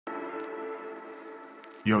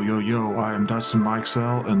Yo, yo, yo, I am Dustin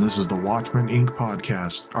Mikesell, and this is the Watchmen Inc.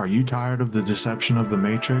 podcast. Are you tired of the deception of the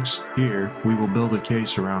Matrix? Here, we will build a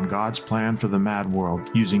case around God's plan for the mad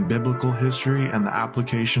world, using biblical history and the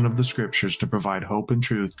application of the scriptures to provide hope and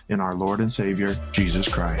truth in our Lord and Savior, Jesus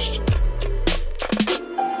Christ.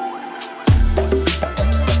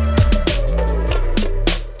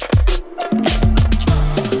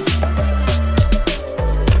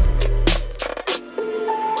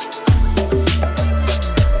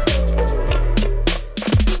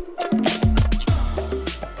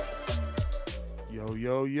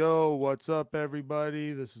 Yo, what's up,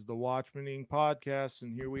 everybody? This is the Watchmen Inc. podcast,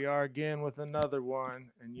 and here we are again with another one.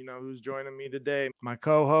 And you know who's joining me today? My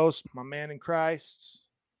co-host, my man in Christ,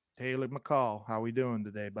 Taylor McCall. How we doing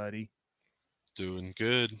today, buddy? Doing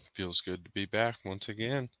good. Feels good to be back once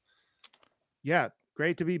again. Yeah,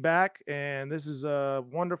 great to be back. And this is a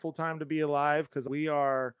wonderful time to be alive because we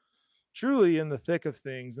are truly in the thick of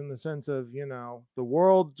things in the sense of, the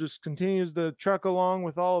world just continues to truck along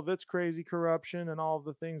with all of its crazy corruption and all of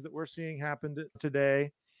the things that we're seeing happen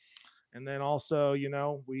today. And then also,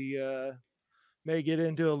 we may get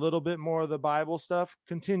into a little bit more of the Bible stuff,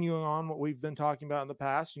 continuing on what we've been talking about in the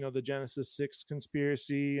past, the Genesis 6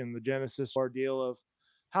 conspiracy and the Genesis ordeal of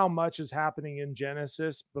how much is happening in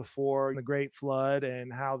Genesis before the great flood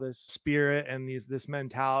and how this spirit and this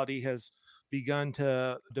mentality has begun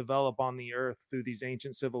to develop on the earth through these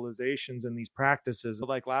ancient civilizations and these practices.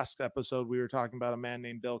 Like last episode, we were talking about a man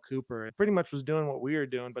named Bill Cooper. It pretty much was doing what we were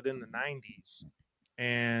doing, but in the 90s.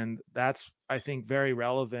 And that's, I think, very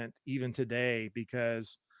relevant even today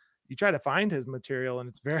because you try to find his material and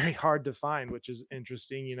it's very hard to find, which is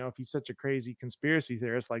interesting. If he's such a crazy conspiracy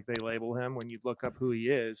theorist, like they label him, when you look up who he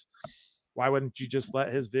is, why wouldn't you just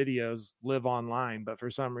let his videos live online? But for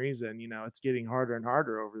some reason, it's getting harder and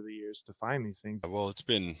harder over the years to find these things. Well, it's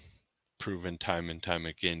been proven time and time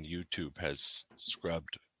again. YouTube has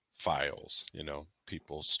scrubbed files,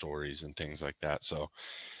 people's stories and things like that. So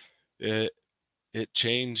it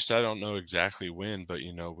changed. I don't know exactly when, but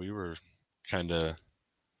we were kind of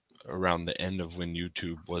around the end of when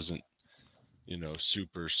YouTube wasn't,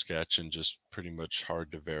 super sketch and just pretty much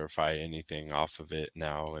hard to verify anything off of it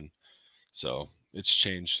now. And so it's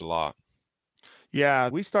changed a lot. Yeah,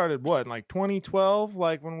 we started what, like 2012,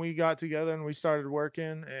 like when we got together and we started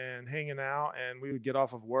working and hanging out, and we would get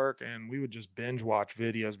off of work and we would just binge watch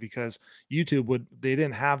videos because they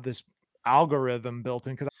didn't have this algorithm built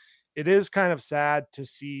in. Because it is kind of sad to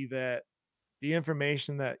see that the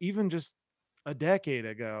information that even just a decade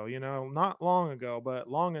ago, not long ago, but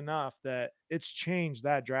long enough that it's changed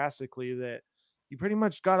that drastically that you pretty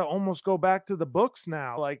much got to almost go back to the books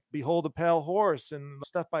now, like Behold a Pale Horse and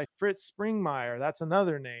stuff by Fritz Springmeier. That's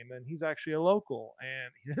another name, and he's actually a local,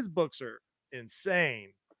 and his books are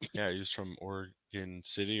insane. Yeah, he was from Oregon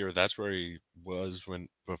City, or that's where he was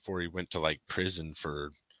before he went to like prison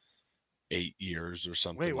for 8 years or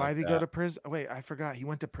something Wait, why like did he go that. to prison? Wait, I forgot. He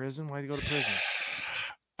went to prison. Why did he go to prison?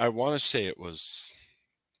 I want to say it was,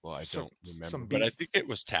 well, I Some don't remember, some but I beef. think it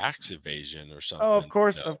was tax evasion or Oh, of something.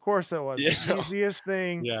 course, of course it was Yeah, the easiest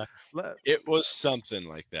thing. yeah, Le- it was something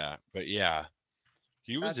like that. But yeah,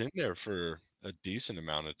 he was That's in there for a decent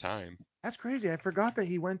amount of time. That's crazy. I forgot that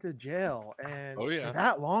he went to jail and Oh for yeah,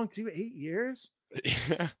 that long too, 8 years.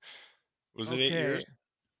 was it 8 years? Okay.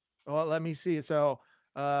 Well, let me see. So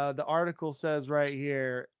the article says right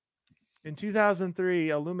here in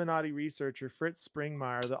 2003, Illuminati researcher Fritz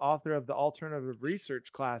Springmeier, the author of the alternative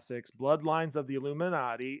research classics Bloodlines of the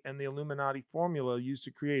Illuminati and the Illuminati Formula used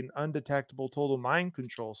to create an undetectable total mind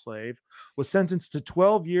control slave, was sentenced to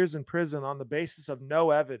 12 years in prison on the basis of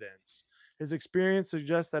no evidence. His experience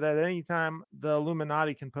suggests that at any time, the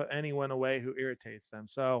Illuminati can put anyone away who irritates them.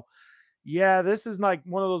 So, yeah, this is like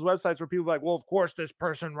one of those websites where people are like, well, of course, this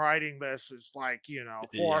person writing this is like,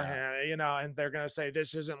 for Yeah, him, and they're going to say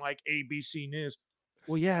this isn't like ABC News.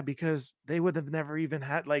 Well, yeah, because they would have never even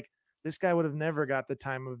had, like, this guy would have never got the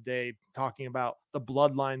time of day talking about the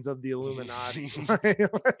bloodlines of the Illuminati.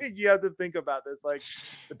 You have to think about this. Like,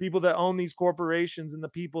 the people that own these corporations and the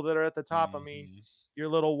people that are at the top. I mean, hmm your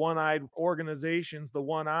little one-eyed organizations, the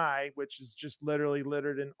One Eye, which is just literally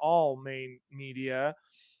littered in all main media,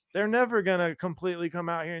 they're never gonna completely come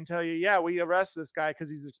out here and tell you, yeah, we arrest this guy because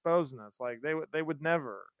he's exposing us. Like they would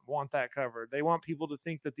never want that covered. They want people to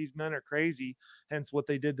think that these men are crazy, hence what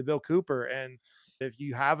they did to Bill Cooper. And if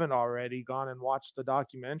you haven't already gone and watched the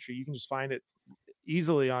documentary, you can just find it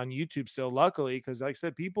easily on YouTube still, luckily, because like I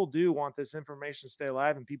said, people do want this information to stay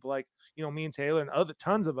alive, and people like, me and Taylor and other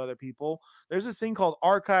tons of other people. There's this thing called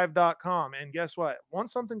archive.com. And guess what?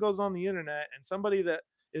 Once something goes on the internet and somebody that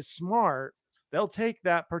is smart they'll take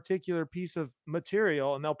that particular piece of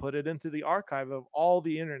material and they'll put it into the archive of all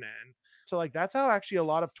the internet. And so like that's how actually a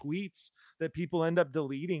lot of tweets that people end up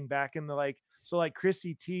deleting back in the like so like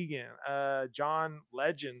Chrissy Teigen, John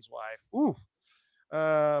Legend's wife. Ooh,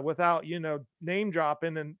 without name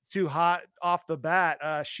dropping and too hot off the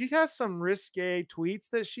bat, she has some risque tweets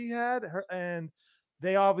that she had her, and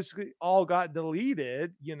they obviously all got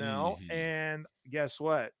deleted, Mhm. and guess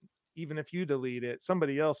what, even if you delete it,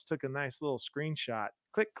 somebody else took a nice little screenshot,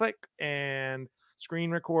 click click, and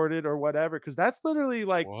screen recorded or whatever, because that's literally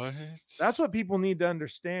like that's What? what people need to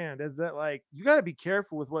understand, is that like you got to be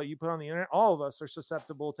careful with what you put on the internet. All of us are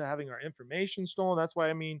susceptible to having our information stolen. That's why,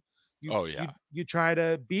 I mean, you Oh, you yeah. you try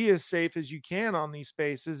to be as safe as you can on these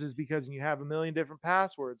spaces, is because you have a million different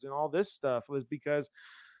passwords and all this stuff, is because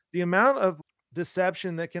the amount of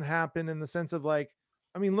deception that can happen, in the sense of like,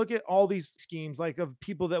 I mean, look at all these schemes like of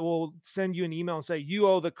people that will send you an email and say you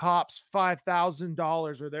owe the cops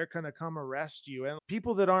 $5,000 or they're going to come arrest you. And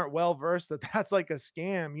people that aren't well versed that that's like a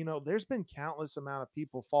scam, there's been countless amount of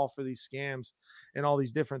people fall for these scams and all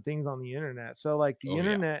these different things on the internet. So like the Oh, yeah.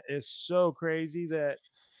 internet is so crazy that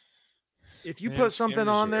if you Man, put something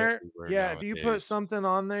scammers on are there, everywhere yeah, if you put nowadays. something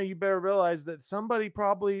on there, you better realize that somebody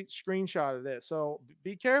probably screenshotted it. So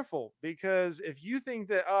be careful, because if you think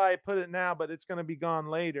that, oh, I put it now, but it's going to be gone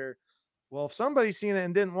later. Well, if somebody's seen it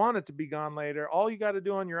and didn't want it to be gone later, all you got to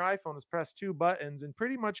do on your iPhone is press two buttons and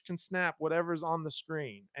pretty much can snap whatever's on the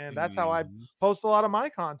screen. And that's how I Mhm. post a lot of my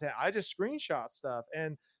content. I just screenshot stuff.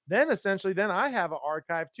 And then essentially, then I have an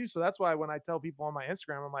archive too. So that's why when I tell people on my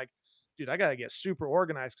Instagram, I'm like, dude, I got to get super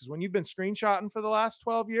organized, because when you've been screenshotting for the last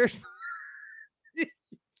 12 years,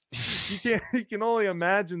 you can only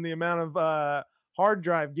imagine the amount of hard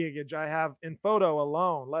drive gigage I have in photo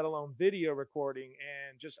alone, let alone video recording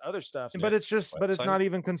and just other stuff. Yeah. But it's Website? not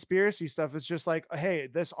even conspiracy stuff. It's just like, hey,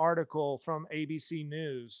 this article from ABC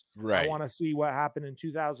News, I Right, want to see what happened in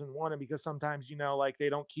 2001. And because sometimes, like they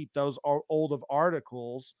don't keep those old of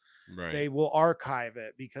articles, right. they will archive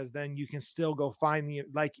it, because then you can still go find the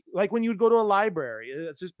like when you would go to a library,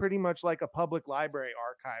 it's just pretty much like a public library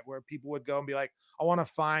archive where people would go and be like, I want to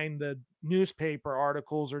find the newspaper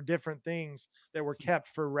articles or different things that were kept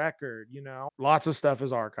for record. Lots of stuff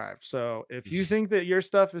is archived. So if you think that your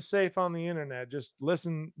stuff is safe on the internet, just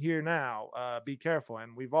listen here now, be careful.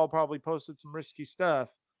 And we've all probably posted some risky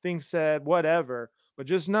stuff, things said, whatever, but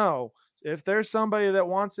just know, if there's somebody that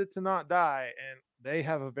wants it to not die, and they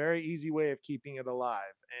have a very easy way of keeping it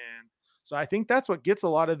alive. And so I think that's what gets a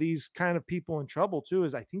lot of these kind of people in trouble too,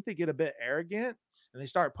 is I think they get a bit arrogant and they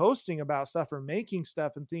start posting about stuff or making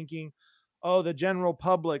stuff and thinking, oh, the general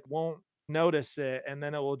public won't notice it, and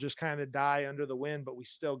then it will just kind of die under the wind, but we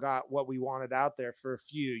still got what we wanted out there for a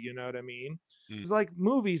few, you know what I mean? Mm. It's like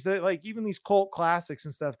movies that, like, even these cult classics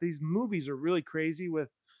and stuff, these movies are really crazy with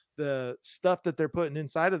the stuff that they're putting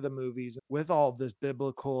inside of the movies, with all this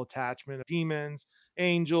biblical attachment, demons,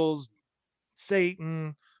 angels,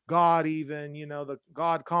 Satan, God, even, the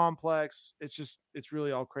God complex. It's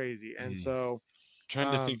really all crazy. And Mm. so,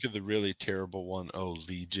 Trying to um, think of the really terrible one. Oh,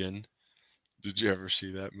 Legion. Did you ever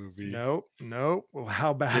see that movie? nope, nope. Well,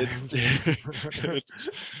 how bad It's is it?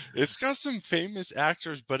 it's got some famous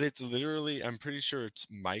actors, but it's literally I'm pretty sure it's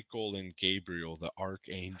Michael and Gabriel, the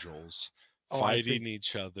archangels, Oh, I think, fighting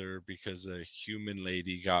each other because a human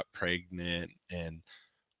lady got pregnant and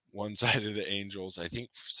one side of the angels, I think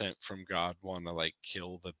sent from God, want to like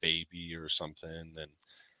kill the baby or something, and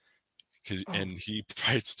oh, and he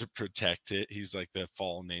fights to protect it. He's like the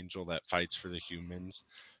fallen angel that fights for the humans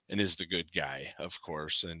and is the good guy, of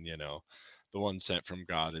course. And the one sent from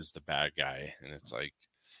God is the bad guy, and it's like,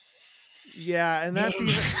 yeah. And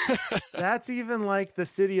that's even like the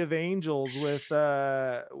City of Angels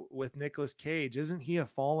with Nicolas Cage. Isn't he a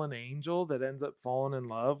fallen angel that ends up falling in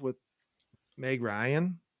love with Meg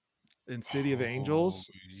Ryan in City of oh Angels?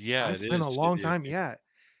 yeah, it It's been a is long City of time. Angels. Yeah.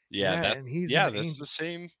 Yeah, Yeah, and he's an that's angel. the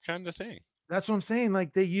same kind of thing. That's what I'm saying.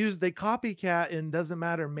 Like they copycat, and doesn't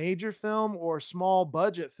matter major film or small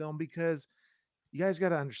budget film, because you guys got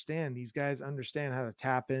to understand, these guys understand how to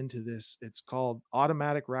tap into this. It's called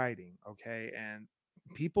automatic writing. Okay. And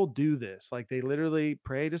people do this. Like they literally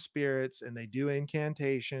pray to spirits and they do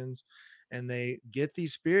incantations, and they get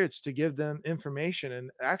these spirits to give them information.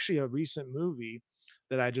 And actually, a recent movie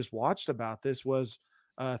that I just watched about this was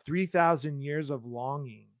 3,000 Years of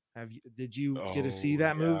Longing. Did you get to see Oh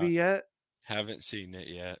that yeah, movie yet? haven't seen it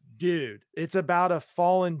yet. Dude, it's about a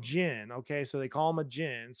fallen jinn. Okay, so they call him a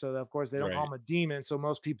jinn. So of course they don't call Right. him a demon. So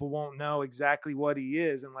most people won't know exactly what he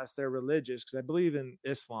is unless they're religious. Because I believe in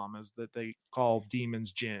Islam is that they call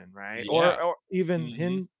demons jinn, right? Yeah. Or even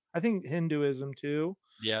Hmm. I think Hinduism too.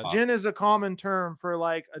 Yeah. Jinn is a common term for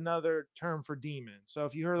like another term for demon. So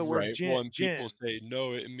if you hear the word Right. Well, jinn, and people say,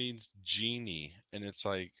 "No, it means genie," and it's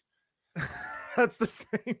like, that's the same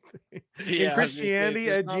thing. In yeah, Christianity,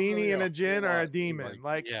 there's a not really genie and a a whole jinn are a lot to, demon. like,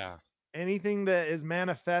 Like yeah. anything that is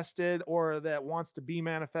manifested or that wants to be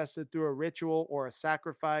manifested through a ritual or a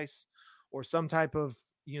sacrifice or some type of,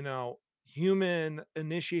 human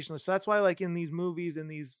initiation. So that's why, like in these movies and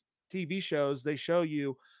these TV shows, they show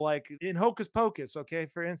you, like in Hocus Pocus, okay,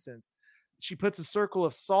 for instance, she puts a circle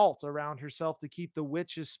of salt around herself to keep the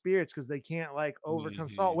witches' spirits because they can't like overcome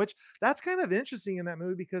salt, Mhm. which that's kind of interesting in that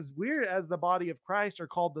movie because we're, as the body of Christ, are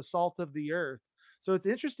called the salt of the earth. So it's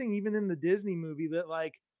interesting, even in the Disney movie, that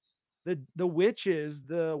like the witches,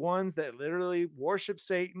 the ones that literally worship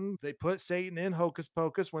Satan, they put Satan in Hocus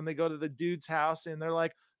Pocus when they go to the dude's house and they're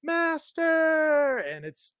like, Master! And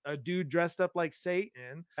it's a dude dressed up like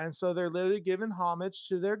Satan. And so they're literally giving homage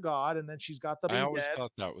to their God. And then she's got the I be always dead.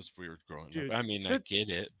 thought that was weird growing up. Dude, I mean, I sit. get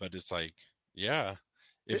it, but it's like, yeah,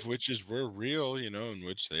 if It, witches were real, in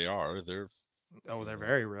which they are, they're, oh, you they're know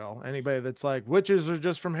very real. Anybody that's like, witches are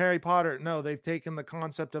just from Harry Potter. No, they've taken the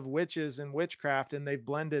concept of witches and witchcraft and they've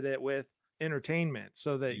blended it with entertainment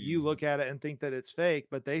so that you Mhm. look at it and think that it's fake,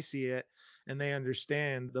 but they see it and they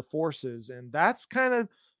understand the forces. And that's kind of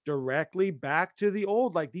directly back to the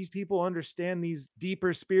old. Like these people understand these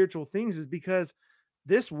deeper spiritual things is because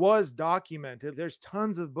this was documented. There's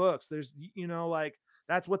tons of books. There's, like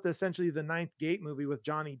that's what essentially the Ninth Gate movie with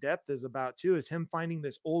Johnny Depp is about too, is him finding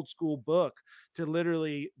this old school book to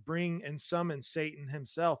literally bring and summon Satan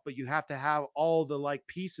himself. But you have to have all the like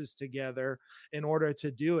pieces together in order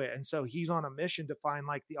to do it. And so he's on a mission to find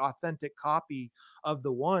like the authentic copy of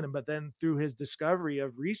the one. But then through his discovery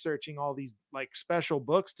of researching all these like special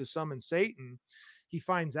books to summon Satan, he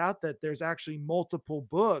finds out that there's actually multiple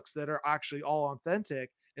books that are actually all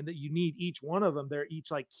authentic and that you need each one of them. They're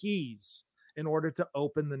each like keys in order to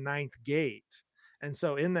open the ninth gate. And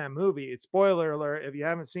so in that movie, it's spoiler alert if you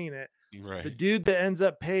haven't seen it, the Right. dude that ends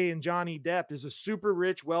up paying Johnny Depp is a super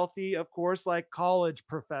rich, wealthy, of course, like college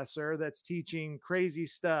professor that's teaching crazy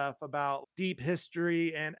stuff about deep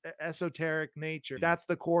history and esoteric nature. Mm. That's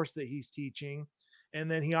the course that he's teaching. And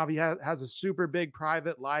then he obviously has a super big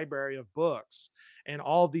private library of books and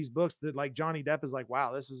all of these books that like Johnny Depp is like,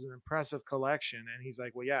 wow, this is an impressive collection. And he's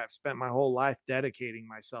like, well, yeah, I've spent my whole life dedicating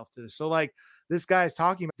myself to this. So like this guy's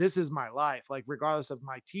talking about, this is my life. Like regardless of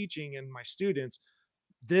my teaching and my students,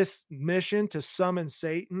 this mission to summon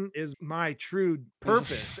Satan is my true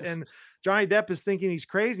purpose. And Johnny Depp is thinking he's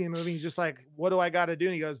crazy in the movie. He's just like, what do I got to do?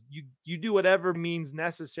 And he goes, you do whatever means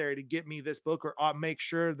necessary to get me this book, or make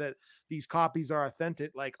sure that these copies are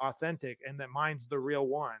authentic, and that mine's the real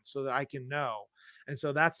one so that I can know. And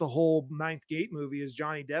so that's the whole Ninth Gate movie, is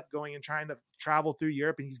Johnny Depp going and trying to travel through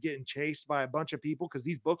Europe, and he's getting chased by a bunch of people because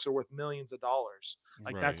these books are worth millions of dollars.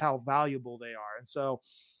 Like that's Right. how valuable they are. And so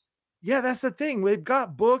yeah, that's the thing. They've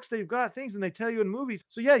got books, they've got things, and they tell you in movies.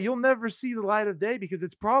 So yeah, you'll never see the light of day because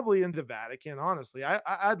it's probably in the Vatican. Honestly,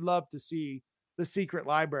 I'd love to see the secret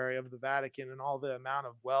library of the Vatican and all the amount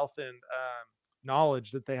of wealth and knowledge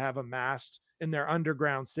that they have amassed in their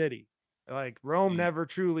underground city. Like Rome Mm. never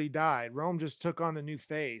truly died. Rome just took on a new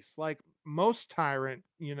face, like most tyrant,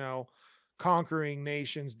 conquering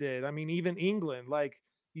nations did. I mean, even England, like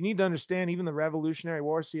you need to understand, even the Revolutionary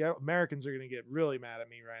War. See, Americans are going to get really mad at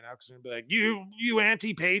me right now because they're going to be like, you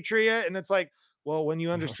anti-patriot. And it's like, well, when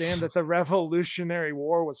you understand that the Revolutionary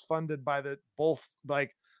War was funded by the both,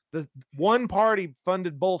 like the one party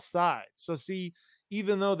funded both sides. So see,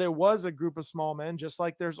 even though there was a group of small men, just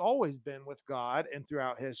like there's always been with God and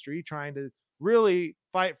throughout history, trying to really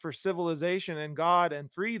fight for civilization and God and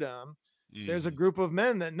freedom, there's a Mhm. group of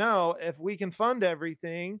men that know if we can fund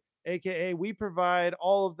everything, aka we provide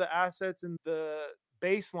all of the assets and the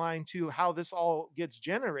baseline to how this all gets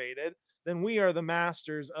generated, then we are the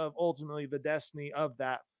masters of ultimately the destiny of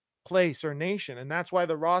that place or nation. And that's why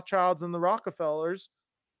the Rothschilds and the Rockefellers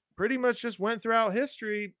pretty much just went throughout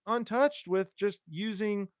history untouched with just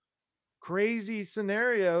using crazy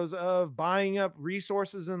scenarios of buying up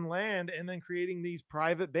resources and land and then creating these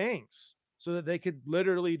private banks so that they could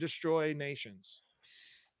literally destroy nations.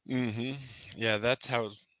 Mhm. Yeah, that's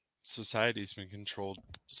how society's been controlled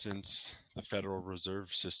since the Federal Reserve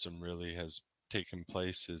System really has taken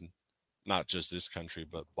place in not just this country,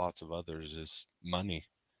 but lots of others, is money.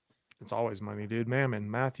 It's always money, dude. Mammon,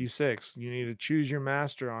 Matthew 6. You need to choose your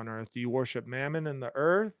master on earth. Do you worship mammon and the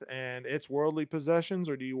earth and its worldly possessions,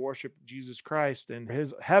 or do you worship Jesus Christ and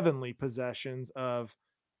his heavenly possessions of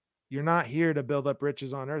You're not here to build up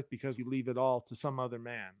riches on earth because you leave it all to some other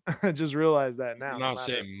man. Just realize that I'm now, no not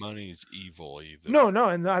matter. saying money's evil either. No, no,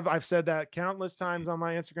 and I've said that countless times on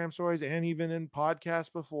my Instagram stories and even in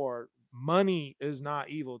podcasts before. Money is not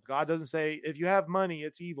evil. God doesn't say if you have money,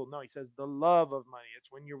 it's evil. No, he says the love of money.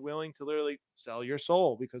 It's when you're willing to literally sell your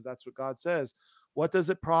soul because that's what God says. What does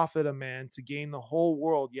it profit a man to gain the whole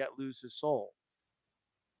world yet lose his soul?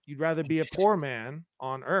 You'd rather be a poor man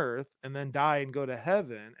on earth and then die and go to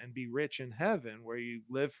heaven and be rich in heaven where you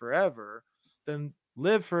live forever than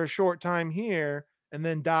live for a short time here and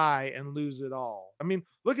then die and lose it all. I mean,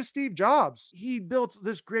 look at Steve Jobs. He built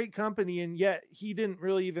this great company and yet he didn't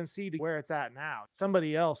really even see where it's at now.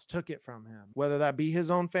 Somebody else took it from him, whether that be his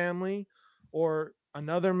own family or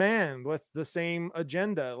another man with the same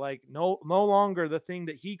agenda. Like no longer the thing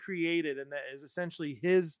that he created and that is essentially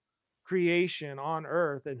his creation on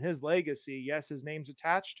earth and his legacy. Yes, his name's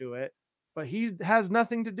attached to it, but he has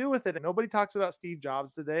nothing to do with it. Nobody talks about Steve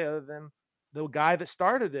Jobs today other than the guy that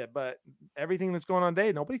started it. But everything that's going on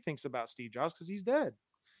today, nobody thinks about Steve Jobs because he's dead.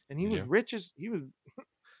 And he was Yeah. rich as he was.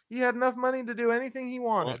 He had enough money to do anything he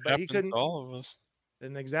Well, it wanted, but he happens to couldn't. all of us.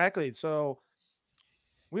 And exactly. So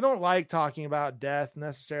we don't like talking about death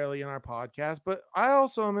necessarily in our podcast, but I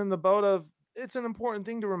also am in the boat of it's an important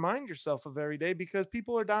thing to remind yourself of every day because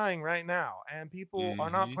people are dying right now and people are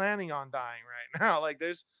not Mhm. planning on dying right now. Like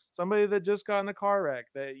there's somebody that just got in a car wreck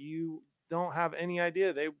that you don't have any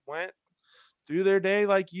idea. They went through their day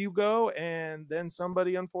like you go, and then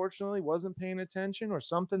somebody unfortunately wasn't paying attention or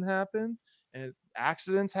something happened, and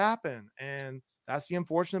accidents happen. And that's the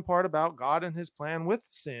unfortunate part about God and his plan with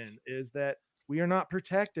sin is that we are not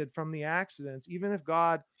protected from the accidents. Even if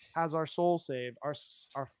God has our soul saved, our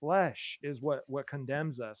flesh is what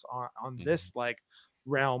condemns us on Mhm. this like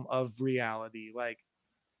realm of reality. Like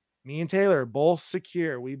me and Taylor both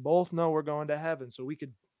secure. We both know we're going to heaven. So we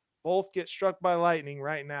could both get struck by lightning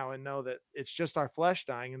right now and know that it's just our flesh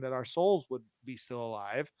dying and that our souls would be still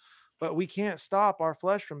alive. But we can't stop our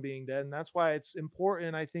flesh from being dead. And that's why it's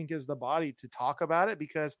important, I think, as the body to talk about it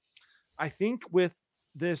because I think with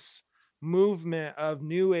this movement of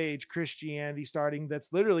new age Christianity starting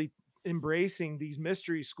that's literally embracing these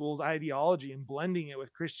mystery schools ideology and blending it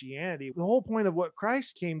with Christianity. The whole point of what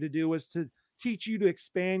Christ came to do was to teach you to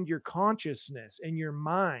expand your consciousness and your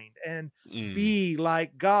mind and Mm. be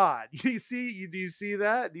like God. Do you see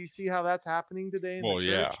that? Do you see how that's happening today in the Well,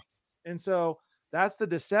 yeah. church? And so that's the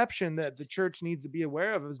deception that the church needs to be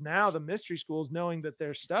aware of is now the mystery schools knowing that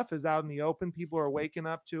their stuff is out in the open. People are waking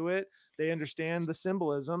up to it. They understand the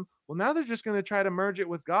symbolism. Well, now they're just going to try to merge it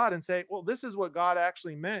with God and say, well, this is what God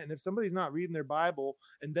actually meant. And if somebody's not reading their Bible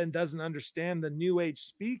and then doesn't understand the new age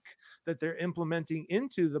speak that they're implementing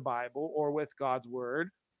into the Bible or with God's word,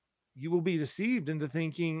 you will be deceived into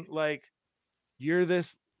thinking like you're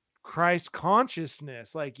this Christ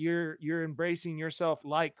consciousness, like you're embracing yourself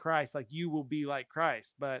like Christ, like you will be like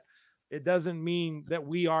Christ. But it doesn't mean that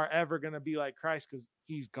we are ever going to be like Christ because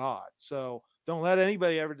he's God. So don't let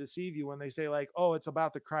anybody ever deceive you when they say like, oh, it's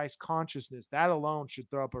about the Christ consciousness. That alone should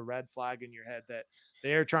throw up a red flag in your head that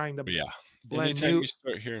they're trying to But yeah. blend Anytime new. you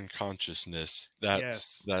start hearing consciousness,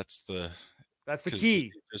 Yes, that's the that's the 'cause you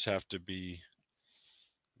key. just have to be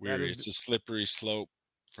That weary. is It's a slippery slope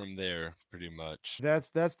from there pretty much. that's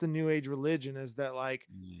the new age religion is that like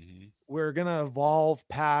Mhm. we're going to evolve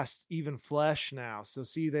past even flesh now. So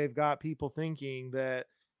see, they've got people thinking that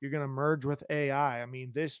you're going to merge with AI. I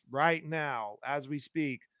mean, this right now, as we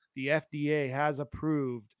speak, the FDA has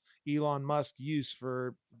approved Elon Musk use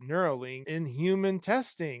for Neuralink in human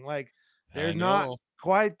testing. Like they're I not know.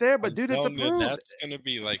 quite there, but I'm dude, it's telling you, approved. that's gonna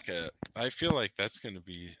be like a I feel like that's gonna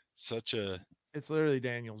be such a It's literally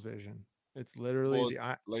Daniel's vision. It's literally well, the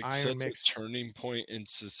like iron such a mix. turning point in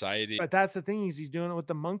society. But that's the thing is he's doing it with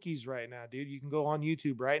the monkeys right now, dude. You can go on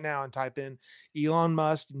YouTube right now and type in Elon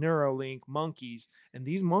Musk Neuralink monkeys, and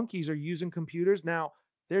these monkeys are using computers now.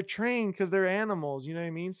 They're trained because they're animals. You know what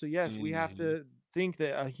I mean? So yes, we have Mhm. to think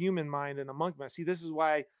that a human mind and a monkey mind. See, this is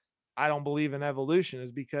why I don't believe in evolution,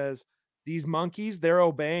 is because these monkeys they're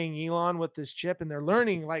obeying Elon with this chip, and they're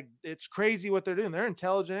learning like it's crazy what they're doing. They're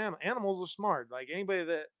intelligent animals are smart. Like anybody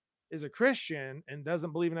that is a Christian and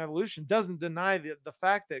doesn't believe in evolution doesn't deny the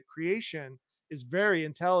fact that creation is very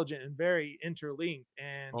intelligent and very interlinked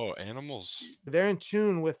and Oh, animals they're in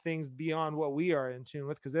tune with things beyond what we are in tune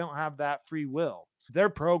with because they don't have that free will. They're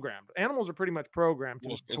programmed. Animals are pretty much programmed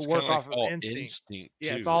well, to it's kinda work like off of all instinct. instinct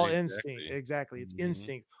Yeah, it's too, all instinct. exactly. Exactly. It's Mhm.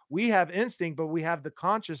 instinct. We have instinct, but we have the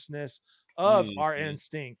consciousness of our Mhm.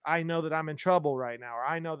 instinct. I know that I'm in trouble right now, or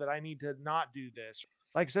I know that I need to not do this.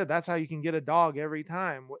 Like I said, that's how you can get a dog every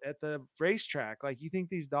time at the racetrack. Like, you think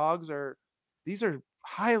these dogs are These are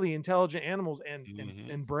highly intelligent animals and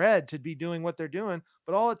Mhm. and bred to be doing what they're doing,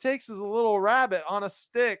 but all it takes is a little rabbit on a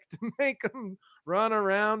stick to make them run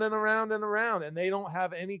around and around and around, and they don't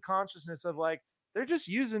have any consciousness of like they're just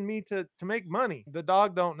using me to make money. The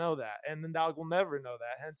dog don't know that, and the dog will never know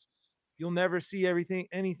that. Hence, you'll never see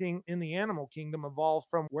anything in the animal kingdom evolve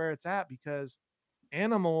from where it's at because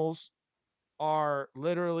animals are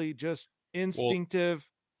literally just Well, instinctive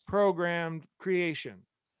programmed creation.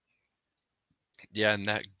 yeah, and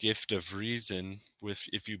that gift of reason with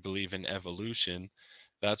if you believe in evolution,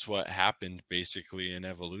 that's what happened basically in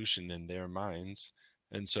evolution in their minds.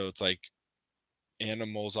 And so it's like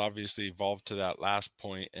animals obviously evolved to that last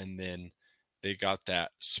point and then they got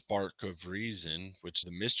that spark of reason which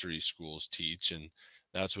the mystery schools teach, and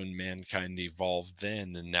that's when mankind evolved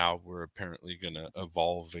then, and now we're apparently going to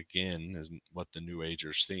evolve again is what the new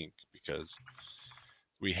agers think, because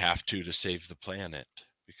we have to save the planet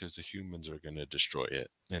because the humans are going to destroy it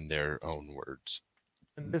in their own words.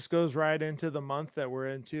 And this goes right into the month that we're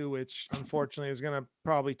into, which unfortunately is going to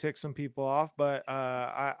probably tick some people off. But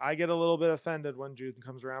I get a little bit offended when June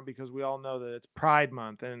comes around because we all know that it's Pride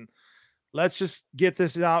Month. And let's just get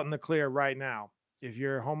this out in the clear right now. If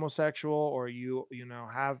you're homosexual or you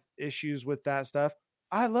have issues with that stuff,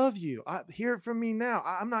 I love you. Hear it from me now.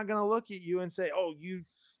 I'm not going to look at you and say, "Oh, you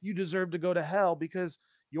deserve to go to hell," because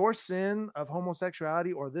your sin of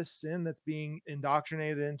homosexuality or this sin that's being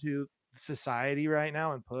indoctrinated into society right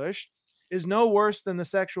now and pushed is no worse than the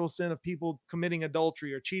sexual sin of people committing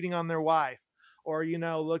adultery or cheating on their wife or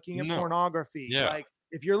looking at No. pornography. Yeah. Like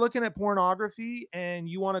if you're looking at pornography and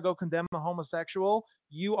you want to go condemn a homosexual,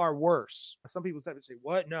 you are worse. Some people say,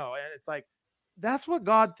 "What? No," and it's like that's what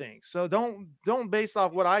God thinks. So don't base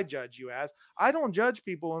off what I judge you as. I don't judge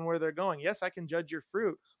people and where they're going. Yes, I can judge your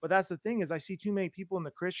fruit, but that's the thing is I see too many people in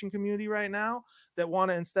the Christian community right now that want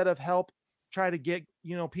to instead of help try to get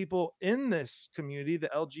people in this community, the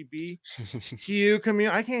LGBTQ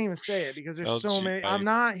community. I can't even say it because there's so many. I'm LGI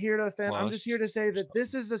not here to offend. I'm just here plus to say or that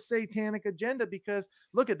this something. is a satanic agenda because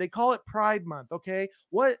look at they call it Pride Month. Okay,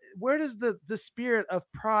 where does the spirit of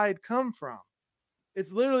pride come from?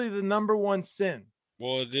 It's literally the number one sin.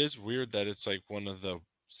 Well, it is weird that it's like one of the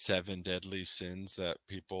seven deadly sins that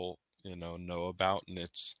people, know about, and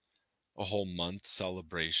it's a whole month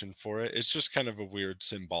celebration for it. It's just kind of a weird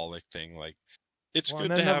symbolic thing. Like, it's Well, and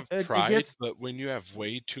good to then have it pride, gets but when you have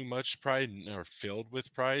way too much pride and are filled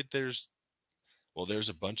with pride, there's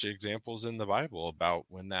a bunch of examples in the Bible about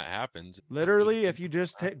when that happens. Good literally, if things you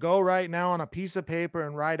just happen. go right now on a piece of paper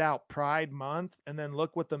and write out Pride Month and then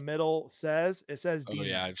look what the middle says, it says Oh yeah,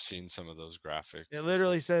 demon. I've seen some of those It graphics before.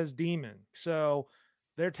 literally says demon. So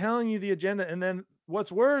they're telling you the agenda. And then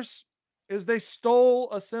what's worse is they stole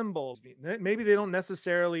a symbol. Maybe they don't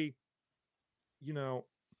necessarily, you know,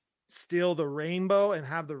 steal the rainbow and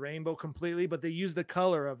have the rainbow completely, but they use the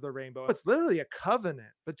color of the rainbow. It's literally a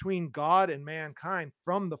covenant between God and mankind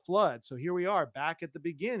from the flood. So here we are back at the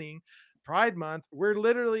beginning, Pride Month. We're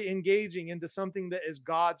literally engaging into something that is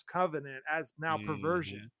God's covenant as now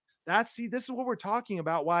perversion. Mhm. This is what we're talking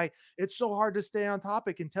about. Why it's so hard to stay on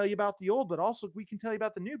topic and tell you about the old, but also we can tell you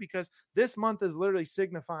about the new because this month is literally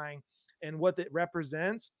signifying and what it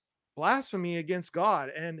represents blasphemy against God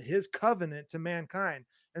and his covenant to mankind.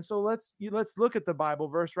 And so let's look at the Bible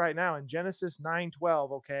verse right now in Genesis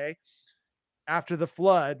 9:12, okay? After the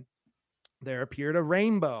flood, there appeared a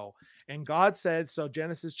rainbow. And God said, so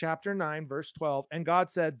Genesis chapter 9, verse 12, and God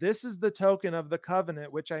said, "This is the token of the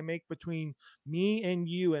covenant which I make between me and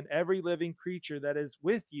you and every living creature that is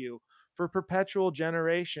with you for perpetual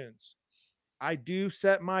generations. I do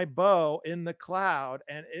set my bow in the cloud,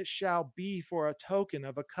 and it shall be for a token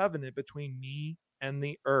of a covenant between me and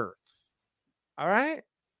the earth." All right. Mm.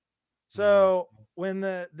 So when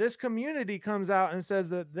this community comes out and says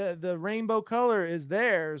that the rainbow color is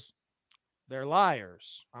theirs, they're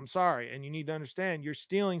liars. I'm sorry. And you need to understand you're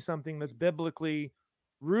stealing something that's biblically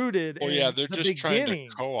rooted Well, yeah, in they're the just trying to beginning.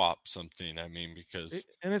 co-op something, I mean, because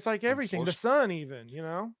And it's like everything, the unfortunately, sun,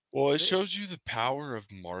 even. well, it It- shows you the power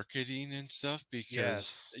of marketing and stuff because,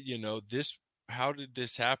 yes. this how did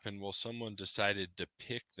this happen? Well, someone decided to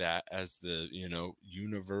pick that as the,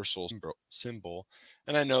 universal symbol.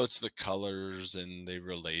 And I know it's the colors and they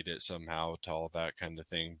relate it somehow to all that kind of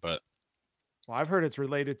thing, but Well, I've heard it's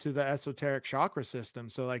related to the esoteric chakra system.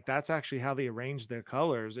 So, like, that's actually how they arrange their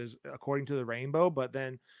colors is according to the rainbow. But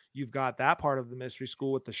then you've got that part of the mystery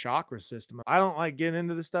school with the chakra system. I don't like getting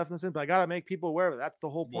into this stuff in the sense, but I got to make people aware of it. That's the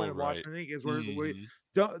whole point well, of right. Watchmen Inc. is we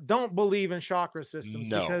Mhm. don't believe in chakra systems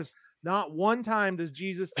No. because Not one time does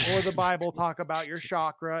Jesus or the Bible talk about your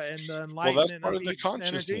chakra and the Well, that's enlightenment part of of the each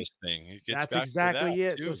energy. consciousness thing. It gets That's back to that exactly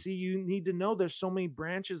it. So too. see, you need to know there's so many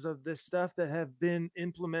branches of this stuff that have been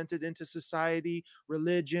implemented into society,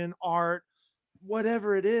 religion, art,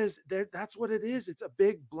 whatever it is, there that's what it is. It's a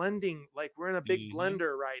big blending, like we're in a big Mhm.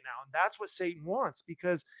 blender right now. And that's what Satan wants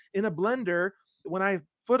because in a blender, when I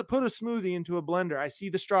put a smoothie into a blender, I see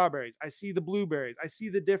the strawberries, I see the blueberries, I see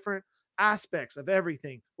the different aspects of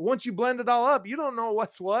everything. But once you blend it all up, you don't know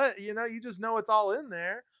what's what, you just know it's all in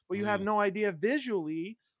there, but you have Mm, no idea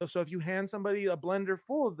visually. So if you hand somebody a blender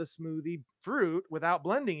full of the smoothie fruit without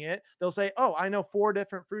blending it, they'll say, "Oh, I know 4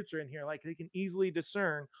 different fruits are in here." Like they can easily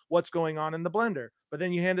discern what's going on in the blender. But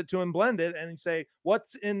then you hand it to them, blend it, and you say,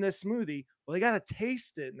 "What's in this smoothie?" Well, they got to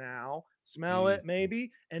taste it now, smell it, mhm,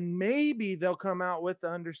 maybe, and maybe they'll come out with the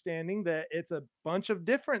understanding that it's a bunch of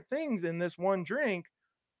different things in this one drink.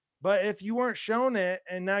 But if you weren't shown it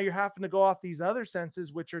and now you're having to go off these other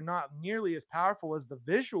senses, which are not nearly as powerful as the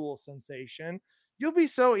visual sensation, you'll be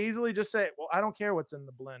so easily just say, "Well, I don't care what's in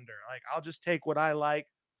the blender. Like, I'll just take what I like.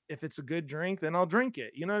 If it's a good drink, then I'll drink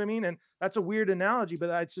it." You know what I mean? And that's a weird analogy, but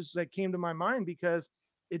it's just like came to my mind because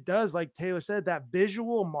it does, like Taylor said, that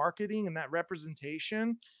visual marketing and that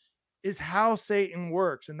representation is how Satan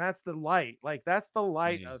works. And that's the light. Like that's the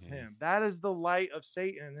light of mhm, him. That is the light of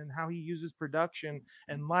Satan and how he uses production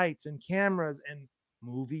and lights and cameras and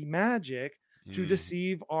movie magic to mhm.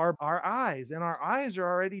 deceive our eyes. And our eyes are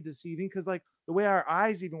already deceiving because like the way our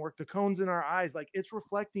eyes even work, the cones in our eyes, like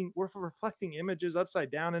we're reflecting images upside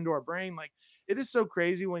down into our brain. Like it is so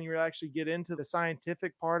crazy when you actually get into the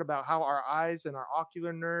scientific part about how our eyes and our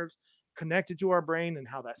ocular nerves connected to our brain and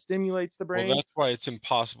how that stimulates the Well, brain. that's why it's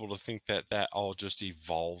impossible to think that that all just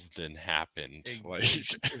evolved and happened, Ex like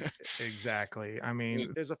ex e exactly. I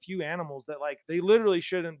mean, there's a few animals that, like, they literally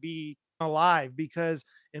shouldn't be alive because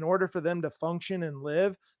in order for them to function and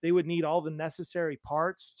live, they would need all the necessary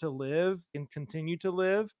parts to live and continue to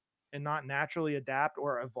live and not naturally adapt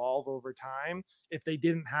or evolve over time if they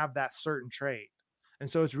didn't have that certain trait. And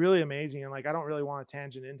so it's really amazing, and, like, I don't really wanna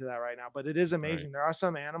tangent into that right now, but it is right. amazing. There are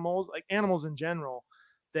some animals, like animals in general,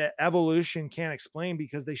 that evolution can't explain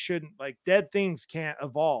because they shouldn't, like dead things can't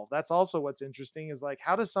evolve. That's also what's interesting is like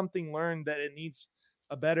how does something learn that it needs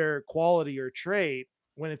a better quality or trait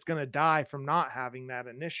when it's going to die from not having that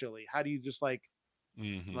initially? How do you just like,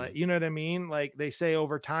 Mhm. you know what I mean? Like they say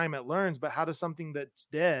over time it learns, but how does something that's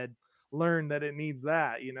dead learn that it needs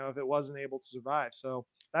that, if it wasn't able to survive? So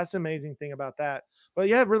that's the amazing thing about that. But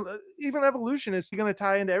yeah, even evolution is going to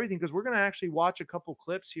tie into everything because we're going to actually watch a couple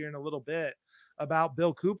clips here in a little bit about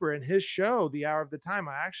Bill Cooper and his show, The Hour of the Time.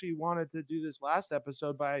 I actually wanted to do this last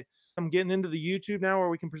episode by I'm getting into the YouTube now where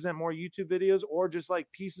we can present more YouTube videos or just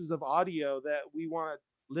like pieces of audio that we want to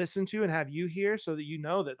listen to and have you hear so that you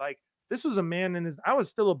know that like this was a man in his I was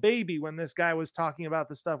still a baby when this guy was talking about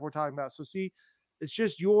the stuff we're talking about. So see, it's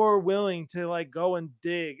just you're willing to like go and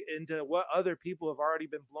dig into what other people have already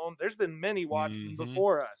been blown. There's been many Watchmen Mhm.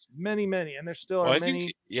 before us, many, many, and there still are Well, I think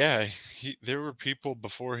many. yeah, there were people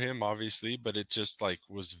before him, obviously, but it just, like,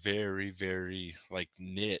 was very, very, like,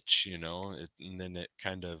 niche, and then it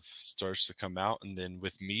kind of starts to come out, and then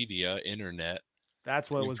with media, internet, That's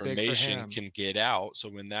what was big for information him. can get out, so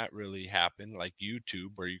when that really happened, like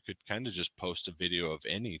YouTube, where you could kinda just post a video of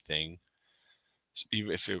anything,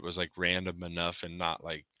 even if it was, like, random enough and not,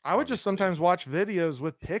 like, I would just obviously. sometimes watch videos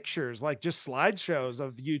with pictures, like just slideshows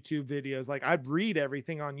of YouTube videos. Like I'd read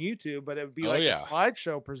everything on YouTube, but it would be Oh, like a yeah,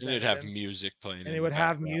 slideshow and it'd presented. have And music playing and it in the would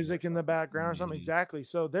have background or music in the something. background or something. Mhm. Exactly.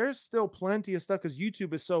 So there's still plenty of stuff because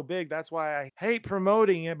YouTube is so big. That's why I hate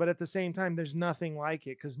promoting it, but at the same time, there's nothing like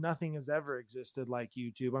it because nothing has ever existed like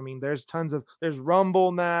YouTube. I mean, there's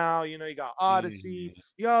Rumble now, you got Odyssey, Mhm.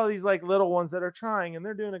 you got all these like little ones that are trying and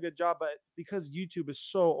they're doing a good job. But because YouTube is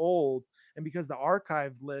so old and because the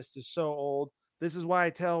archive list is so old, this is why I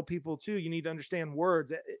tell people too, you need to understand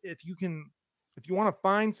words. If you want to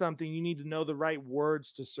find something, you need to know the right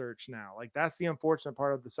words to search now. Like that's the unfortunate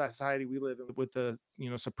part of the society we live in with the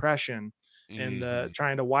suppression and Mhm.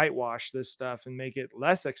 trying to whitewash this stuff and make it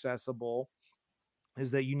less accessible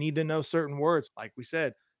is that you need to know certain words, like we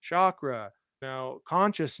said, chakra,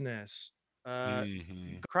 consciousness, uh,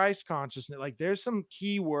 Mhm. Christ consciousness. Like there's some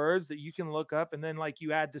key words that you can look up and then like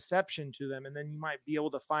you add deception to them. And then you might be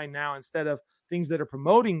able to find now instead of things that are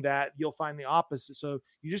promoting that, you'll find the opposite. So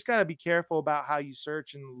you just got to be careful about how you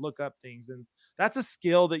search and look up things. And that's a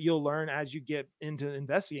skill that you'll learn as you get into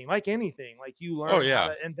investigating, like anything, like you Oh, learn how yeah.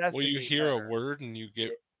 to Well, you investigate hear a better. word and you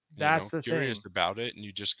get, That's the curious thing. about it and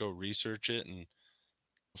you just go research it and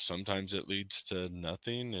Sometimes it leads to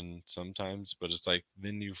nothing, and sometimes, but it's like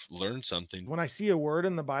then you've learned something. When I see a word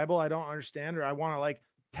in the Bible I don't understand, or I want to like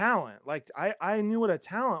talent, like I knew what a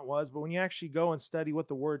talent was, but when you actually go and study what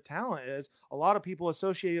the word talent is, a lot of people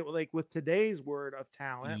associate it with like with today's word of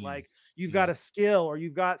talent, Mm, like you've got mm. a skill or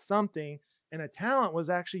you've got something, and a talent was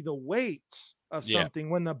actually the weight of Yeah. something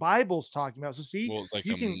when the Bible's talking about. So see, Well, it's like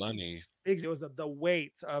you a can money. it was the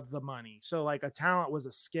weight of the money. So like a talent was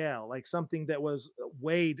a scale, like something that was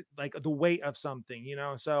weighed, like the weight of something, you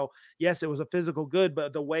know. So yes, it was a physical good,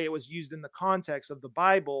 but the way it was used in the context of the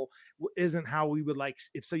Bible isn't how we would like.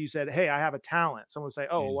 If so, you said, "Hey, I have a talent," someone would say,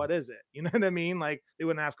 "Oh, well, Mm, what is it?" You know what I mean? Like they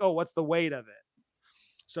wouldn't ask, "Oh, what's the weight of it?"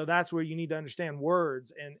 So that's where you need to understand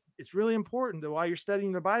words, and it's really important that while you're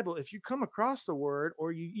studying the Bible, if you come across the word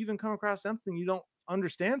or you even come across something you don't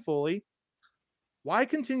understand fully, why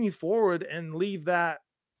continue forward and leave that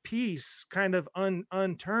piece kind of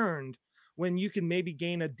unturned when you can maybe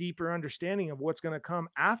gain a deeper understanding of what's going to come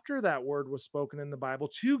after that word was spoken in the Bible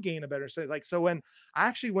to gain a better sense. Like, so when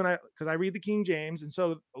I, because I read the King James, and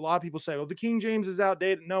so a lot of people say, well, the King James is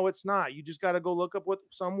outdated. No, it's not. You just got to go look up what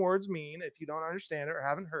some words mean. If you don't understand it or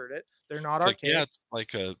haven't heard it, they're not it's like, yeah, archaic. it's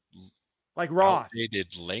like a Like Roth.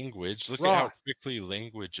 outdated language. Look at how Roth. quickly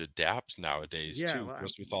language adapts nowadays Yeah. too, Well,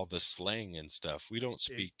 just with all the slang and stuff. We don't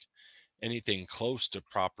it, speak anything close to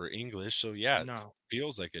proper English, so yeah, it no.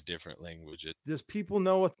 feels like a different language. Does people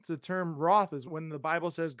know what the term wrath is? When the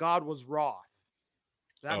Bible says God was wroth,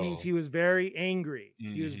 that means Oh, he was very angry.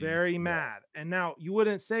 He was mhm, very yeah, mad. And now you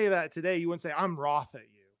wouldn't say that today. You wouldn't say, I'm wroth at you.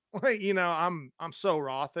 Like, you know, I'm so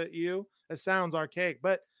wroth at you. It sounds archaic,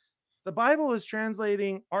 but the Bible is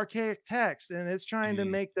translating archaic text and it's trying to mm,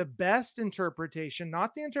 make the best interpretation,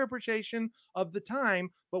 not the interpretation of the time,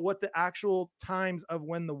 but what the actual times of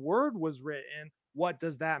when the word was written. What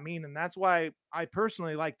does that mean? And that's why I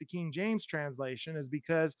personally like the King James translation, is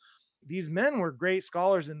because these men were great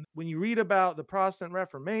scholars. And when you read about the Protestant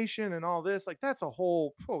Reformation and all this, like that's a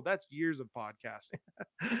whole, oh, that's years of podcasting.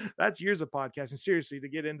 That's years of podcasting, seriously, to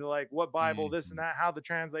get into like what Bible, this and mhm. that, how the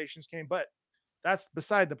translations came. But that's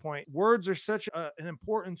beside the point. Words are such an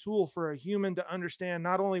important tool for a human to understand,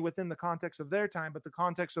 not only within the context of their time, but the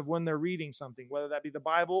context of when they're reading something, whether that be the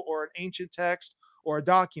Bible or an ancient text or a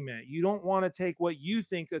document. You don't want to take what you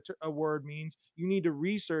think a word means. You need to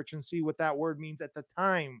research and see what that word means at the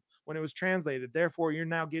time when it was translated. Therefore, you're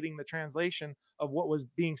now getting the translation of what was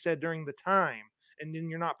being said during the time. And then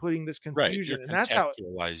you're not putting this Right, you're confusion. And that's how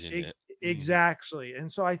contextualizing it. Mhm. exactly.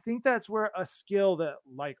 And so I think that's where a skill that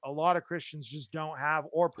like a lot of Christians just don't have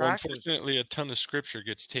or Well, practice. unfortunately, a ton of scripture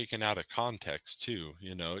gets taken out of context too,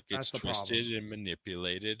 it That's gets the problem. twisted and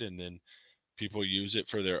manipulated, and then people use it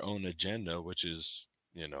for their own agenda, which is,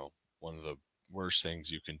 one of the worst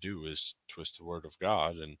things you can do is twist the word of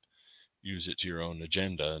God and use it to your own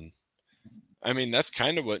agenda. And I mean, that's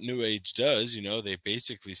kind of what New Age does. They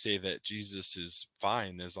basically say that Jesus is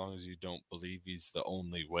fine as long as you don't believe he's the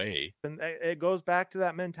only way. And it goes back to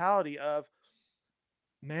that mentality of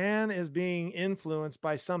man is being influenced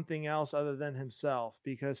by something else other than himself,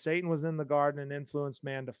 because Satan was in the garden and influenced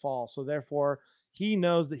man to fall. So therefore, he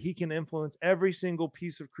knows that he can influence every single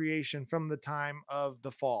piece of creation from the time of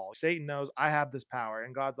the fall. Satan knows I have this power,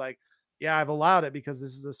 and God's like, yeah, I've allowed it because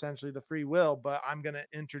this is essentially the free will, but I'm going to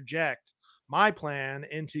interject my plan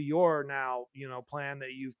into your now, plan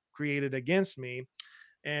that you've created against me.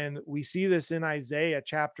 And we see this in Isaiah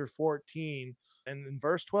chapter 14. And in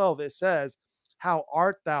verse 12, it says, how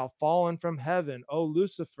art thou fallen from heaven, O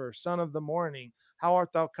Lucifer, son of the morning? How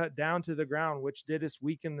art thou cut down to the ground, which didst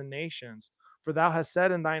weaken the nations? For thou hast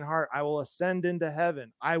said in thine heart, I will ascend into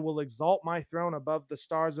heaven. I will exalt my throne above the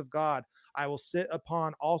stars of God. I will sit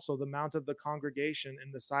upon also the mount of the congregation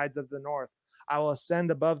in the sides of the north. I will ascend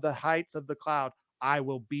above the heights of the cloud. I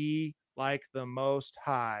will be like the Most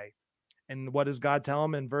High. And what does God tell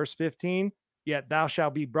him in verse 15? Yet thou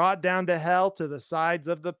shalt be brought down to hell to the sides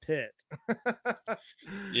of the pit.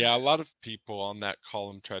 Yeah, a lot of people on that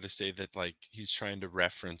column try to say that like he's trying to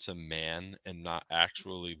reference a man and not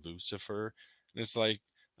actually Lucifer. And it's like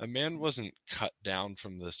a man wasn't cut down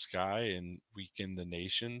from the sky and weakened the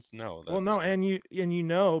nations. No, Well, no, that's not. and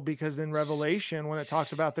because in Revelation, when it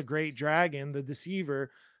talks about the great dragon, the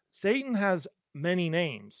deceiver, Satan has many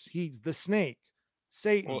names. He's the snake,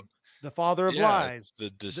 Well, Satan, the father of yeah, it's lies, the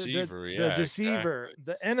the the deceiver. the Yeah, deceiver, exactly.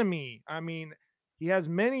 the enemy. I mean, he has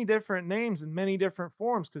many different names and many different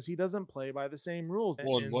forms because he doesn't play by the same rules.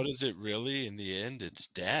 Well, and what And is it really in the end? It's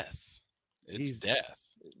death. It's He's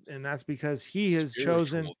death, and that's because he has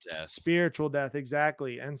chosen spiritual death. spiritual death,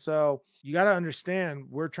 exactly. And so you got to understand,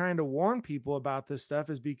 we're trying to warn people about this stuff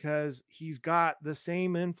is because he's got the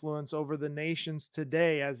same influence over the nations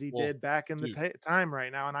today as he Well, did back in the dude, time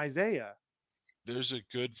right now in Isaiah. there's a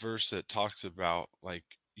good verse that talks about,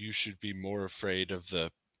 like, you should be more afraid of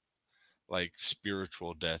the, like,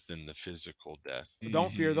 spiritual death than the physical death.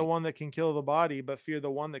 Don't fear the Mhm. one that can kill the body, but fear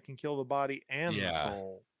the one that can kill the body and the Yeah.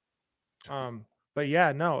 soul. Um, but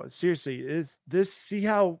yeah, no, seriously, is this, see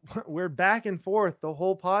how we're back and forth the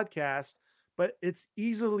whole podcast, but it's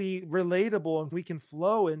easily relatable and we can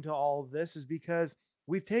flow into all of this is because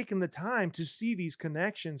we've taken the time to see these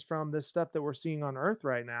connections from this stuff that we're seeing on earth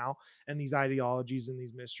right now and these ideologies and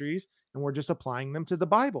these mysteries, and we're just applying them to the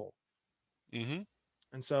Bible. Mhm.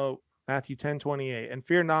 And so Matthew 10:28, and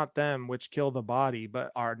fear not them which kill the body,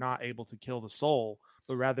 but are not able to kill the soul,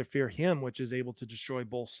 but rather fear him which is able to destroy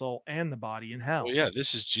both soul and the body in Well, hell. yeah,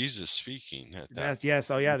 this is Jesus speaking at that That's yes.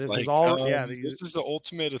 Oh point. yeah, It's this is like, all. Yeah, this is the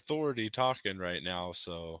ultimate authority talking right now,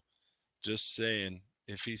 so just saying,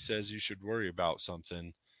 if he says you should worry about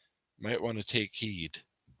something, might wanna take heed.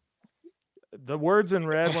 the words in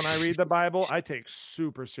red when I read the Bible, I take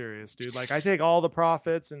super serious, dude. Like I take all the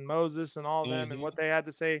prophets and Moses and all of them and Mhm. what they had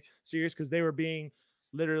to say serious because they were being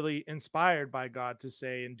literally inspired by God to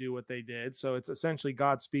say and do what they did. So it's essentially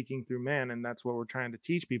God speaking through man, and that's what we're trying to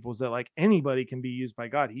teach people is that like anybody can be used by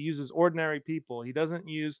God. He uses ordinary people. He doesn't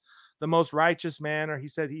use the most righteous man, or he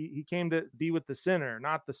said he came to be with the sinner,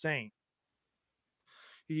 not the saint.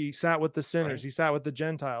 He sat with the sinners. Right. He sat with the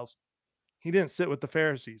Gentiles. He didn't sit with the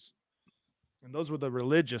Pharisees. And those were the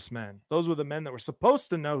religious men. Those were the men that were supposed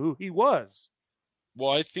to know who he was.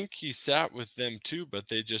 Well, I think he sat with them too, but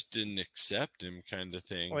they just didn't accept him kinda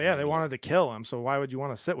Well, thing, yeah, you they know? wanted to kill him. So why would you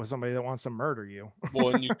want to sit with somebody that wants to murder you? Well,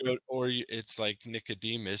 and you go or you it's like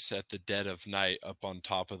Nicodemus at the dead of night up on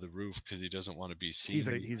top of the roof because he doesn't wanna be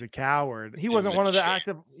seen He's a coward. He in wasn't the one of the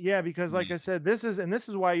active, chains. yeah, because like Mm, I said, this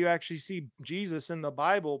is why you actually see Jesus in the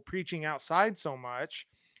Bible preaching outside so much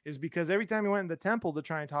is because every time he went in the temple to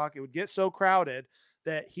try and talk, it would get so crowded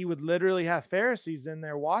that he would literally have Pharisees in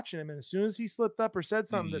there watching him. And as soon as he slipped up or said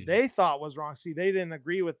something that mm, they thought was wrong, see, they didn't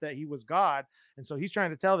agree with that he was God. And so he's trying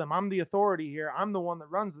to tell them, I'm the authority here. I'm the one that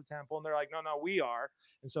runs the temple. And they're like, no, no, we are.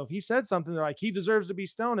 And so if he said something, they're like, he deserves to be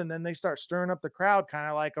stoned. And then they start stirring up the crowd, kind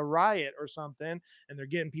of like a riot or something. And they're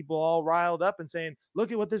getting people all riled up and saying,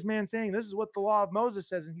 look at what this man's saying. This is what the law of Moses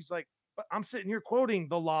says. And he's like, but I'm sitting here quoting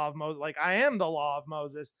the law of Moses. Like I am the law of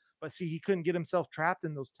Moses. But see, he couldn't get himself trapped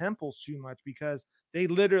in those temples too much because they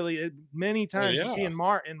literally many oh, times you see yeah. in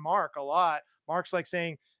Mark a lot. Mark's like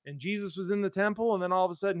saying, and Jesus was in the temple, and then all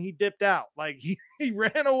of a sudden he dipped out. Like he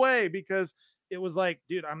ran away because it was like,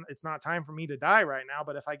 dude, it's not time for me to die right now.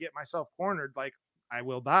 But if I get myself cornered, like I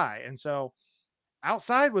will die. And so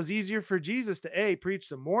outside was easier for Jesus to A, preach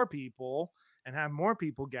to more people and have more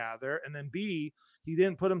people gather, and then B, he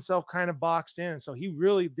didn't put himself kind of boxed in. So he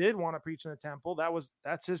really did want to preach in the temple.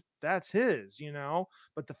 That's his, you know.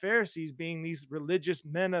 But the Pharisees, being these religious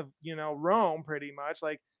men of, Rome, pretty much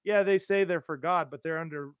like, yeah, they say they're for God, but they're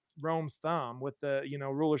under Rome's thumb with the,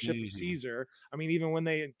 rulership of Mhm. Caesar. I mean, even when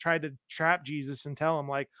they tried to trap Jesus and tell him,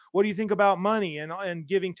 like, what do you think about money and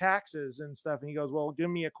giving taxes and stuff? And he goes, well, give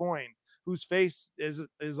me a coin whose face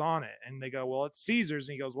is on it, and they go, well, it's Caesar's,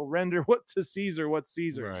 and he goes, well, render what to Caesar what's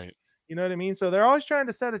Caesar's. Right. You know what I mean? So they're always trying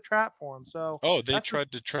to set a trap for him. So Oh, they that's the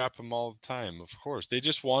tried to trap him all the time, of course. They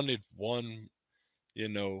just wanted one,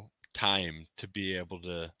 time to be able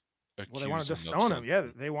to well, they wanted accuse to him of stone him. Yeah,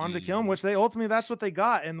 something. they wanted to kill him, Mhm. which they ultimately that's what they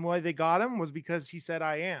got. And the way they got him was because he said,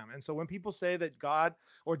 I am. And so when people say that God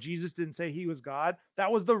or Jesus didn't say he was God,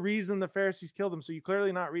 that was the reason the Pharisees killed him. So you're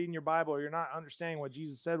clearly not reading your Bible, or you're not understanding what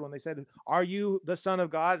Jesus said when they said, are you the Son of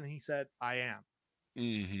God? And he said, I am.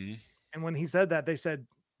 Mhm. And when he said that, they said,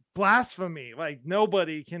 blasphemy. Like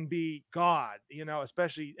nobody can be God,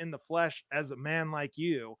 especially in the flesh as a man like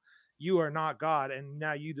you. You are not God. And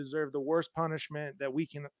now you deserve the worst punishment that we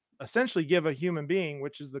can essentially give a human being,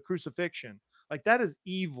 which is the crucifixion. Like that is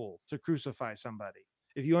evil to crucify somebody.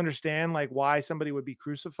 If you understand like why somebody would be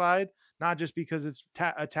crucified, not just because it's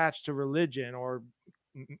attached to religion or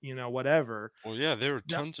whatever. Well, yeah, there were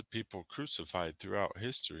No, tons of people crucified throughout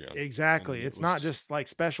history, exactly. and it It's not was just like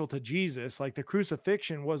special to Jesus. Like the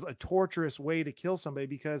crucifixion was a torturous way to kill somebody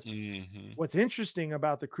because mhm. what's interesting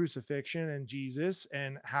about the crucifixion and Jesus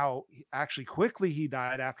and how actually quickly he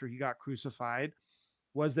died after he got crucified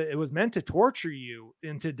was that it was meant to torture you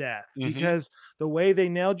into death Mhm. because the way they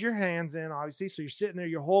nailed your hands in, obviously, so you're sitting there,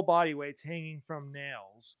 your whole body weight's hanging from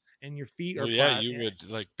nails and your feet are Well, yeah, plat. you would,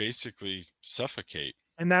 like, basically suffocate.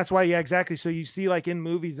 And that's why, yeah, exactly. So you see, like in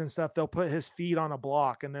movies and stuff, they'll put his feet on a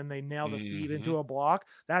block and then they nail the feet Mhm. into a block.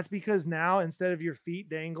 That's because now instead of your feet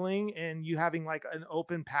dangling and you having like an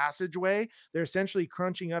open passageway, they're essentially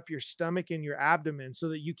crunching up your stomach and your abdomen so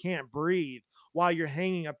that you can't breathe while you're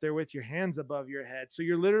hanging up there with your hands above your head. So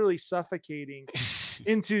you're literally suffocating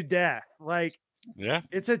into death. Like Yeah,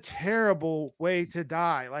 it's a terrible way to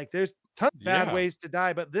die. Like there's tons of bad yeah. ways to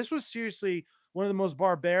die, but this was seriously one of the most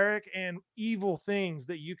barbaric and evil things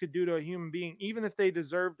that you could do to a human being, even if they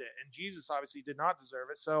deserved it. And Jesus obviously did not deserve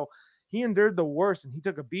it. So he endured the worst and he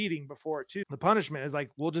took a beating before it too. The punishment is like,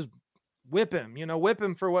 we'll just whip him, whip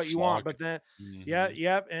him for what you want. Flog But then, yeah, Mhm.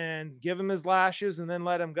 yep. And give him his lashes and then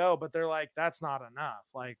let him go. But they're like, that's not enough.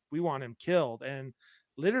 Like, we want him killed. And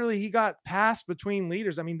literally, he got passed between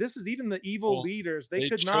leaders. I mean, this is even the evil Well, leaders. They they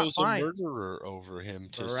could not chose a find murderer over him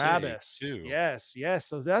to save Barabbas. too. Yes, yes.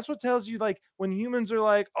 So that's what tells you like when humans are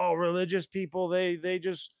like, oh, religious people, they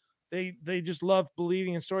just love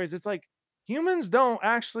believing in stories. It's like humans don't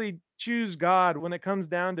actually choose God when it comes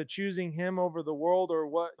down to choosing him over the world or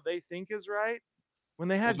what they think is right. When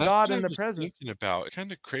they Well, had that's God what I in the was presence. thinking about.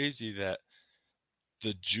 Kinda crazy that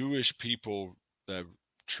the Jewish people, the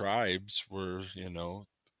tribes were,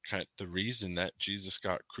 the reason that Jesus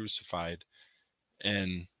got crucified,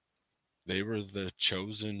 and they were the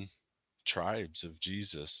chosen tribes of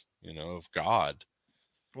Jesus, of God.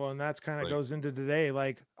 Well, and that's kind of Like, goes into today.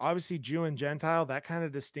 Like obviously Jew and Gentile, that kind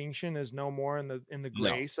of distinction is no more in the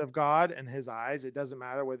no. grace of God and his eyes. It doesn't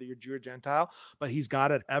matter whether you're Jew or Gentile, but he's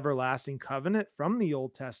got an everlasting covenant from the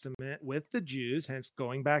Old Testament with the Jews. Hence,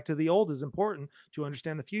 going back to the old is important to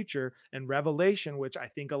understand the future and Revelation, which I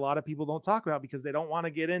think a lot of people don't talk about because they don't want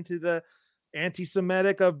to get into the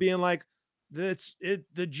anti-Semitic of being like, that's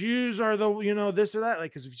it, the Jews are the this or that.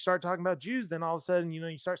 Like, because if you start talking about Jews, then all of a sudden,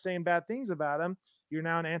 you start saying bad things about them, you're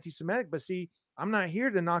now an anti-Semitic. But see, I'm not here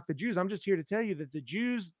to knock the Jews. I'm just here to tell you that the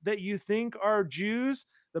Jews that you think are Jews,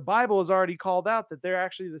 the Bible has already called out that they're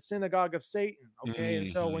actually the synagogue of Satan. Okay. And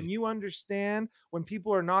so Mhm. when you understand when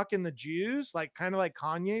people are knocking the Jews, like kind of like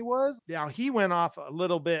Kanye was, now he went off a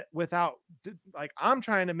little bit without, like, I'm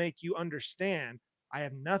trying to make you understand I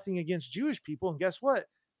have nothing against Jewish people. And guess what?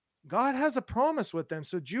 God has a promise with them.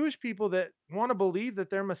 So Jewish people that want to believe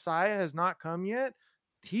that their Messiah has not come yet,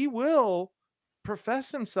 he will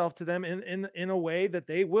profess himself to them in a way that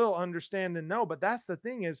they will understand and know. But that's the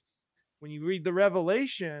thing is when you read the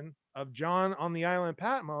revelation of John on the island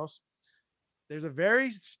Patmos, there's a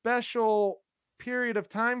very special period of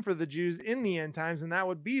time for the Jews in the end times, and that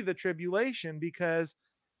would be the tribulation, because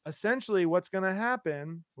essentially what's going to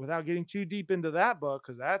happen, without getting too deep into that book,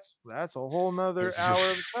 because that's a whole nother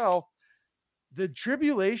hour of itself, the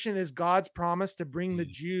tribulation is God's promise to bring the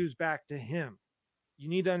Mm. Jews back to him. You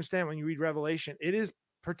need to understand when you read Revelation, it is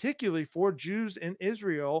particularly for Jews in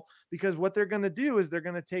Israel, because what they're going to do is they're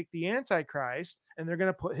going to take the Antichrist and they're going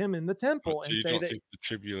to put him in the But temple so and you say don't that think the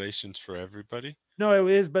tribulation's for everybody? no,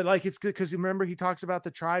 it is, but like it's good because remember he talks about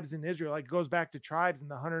the tribes in Israel, like it goes back to tribes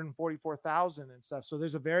and the 144,000 and stuff. So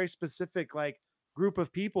there's a very specific like group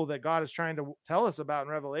of people that God is trying to tell us about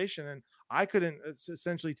in Revelation. And I couldn't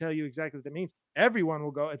essentially tell you exactly what that means. Everyone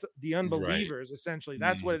will go, it's the Right. unbelievers, essentially.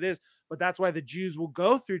 That's what Mhm. it is. But that's why the Jews will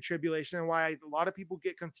go through tribulation and why a lot of people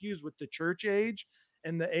get confused with the church age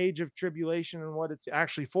and the age of tribulation and what it's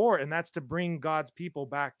actually for. And that's to bring God's people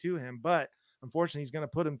back to him. But unfortunately he's going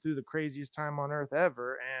to put him through the craziest time on earth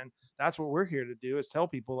ever, and that's what we're here to do, is tell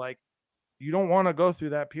people like you don't want to go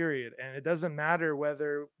through that period. And it doesn't matter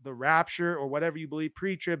whether the rapture or whatever you believe,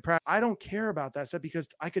 pre-trib, I don't care about that stuff because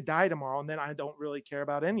I could die tomorrow and then I don't really care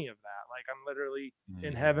about any of that. Like I'm literally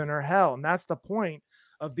in Mhm. heaven or hell. And that's the point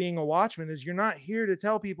of being a watchman, is you're not here to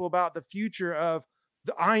tell people about the future of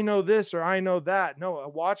I know this or I know that. No, a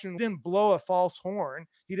watchman didn't blow a false horn.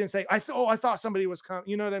 He didn't say, I thought somebody was coming.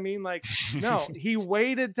 You know what I mean? Like, no, he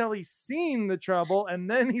waited till he seen the trouble and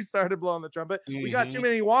then he started blowing the trumpet. We got too Mhm.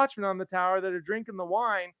 many watchmen on the tower that are drinking the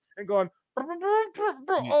wine and going,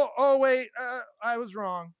 Mm. oh wait, I was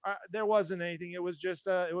wrong. There wasn't anything. It was just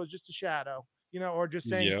a shadow, or just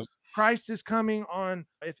saying Yep. Christ is coming on.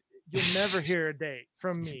 If you'll never hear a date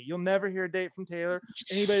from me, you'll never hear a date from Taylor.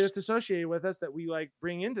 Anybody that's associated with us that we like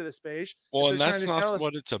bring into the space, if Well, they're and trying that's to not tell us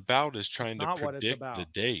what it's about, is it's trying to not what it's predict the about.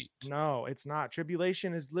 date. No, it's not.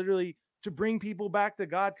 Tribulation is literally to bring people back to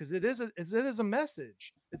God because it is a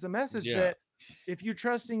message. It's a message Yeah. that if you're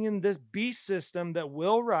trusting in this beast system that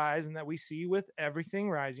will rise and that we see with everything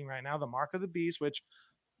rising right now, the mark of the beast, which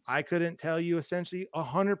I couldn't tell you essentially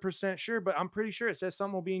 100% sure, but I'm pretty sure it says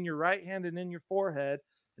something will be in your right hand and in your forehead.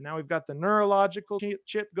 And now we've got the neurological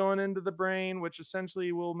chip going into the brain, which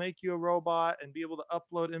essentially will make you a robot and be able to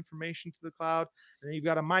upload information to the cloud. And then you've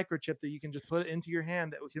got a microchip that you can just put into your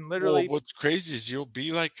hand that can Well, literally, what's crazy is you'll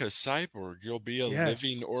be like a cyborg. You'll be a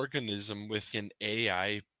living yes, organism with an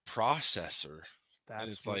AI processor. And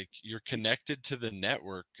that's it's what, like you're connected to the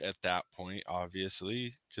network at that point,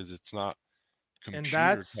 obviously, because it's not and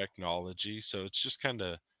computer that's, technology. So it's just kind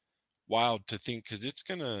of wild to think because it's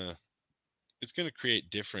gonna create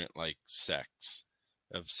different like sects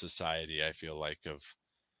of society, I feel like, of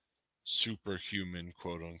superhuman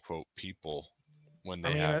quote unquote people when I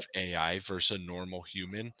they mean, have AI versus a normal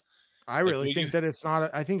human. I Like, really will you think that it's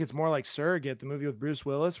not. I think it's more like Surrogate, the movie with Bruce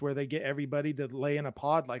Willis, where they get everybody to lay in a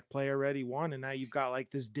pod like Player Ready One, and now you've got like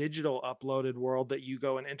this digital uploaded world that you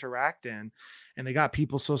go and interact in, and they got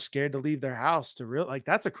people so scared to leave their house to real like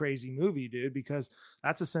that's a crazy movie, dude, because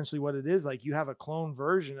that's essentially what it is. Like you have a clone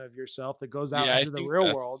version of yourself that goes out Yeah, I into the think real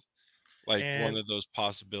world, that's, like, one and of those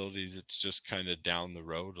possibilities. It's just kinda down the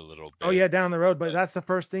road a little oh bit, yeah, down the road, but but that's the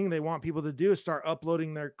first thing they want people to do is start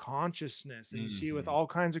uploading their consciousness, and you see it with mhm. all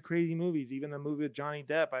kinds of crazy movies, even the movie with Johnny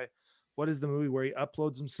Depp. I what is the movie where he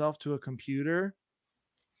uploads himself to a computer?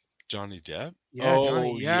 Johnny Depp? Yeah,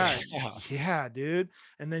 Johnny. Oh, yeah. Yeah, yeah, dude.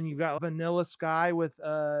 And then you got Vanilla Sky with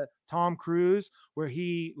Tom Cruise, where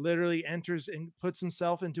he literally enters and puts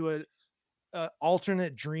himself into a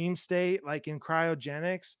alternate dream state, like in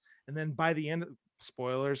cryogenics. And then by the end,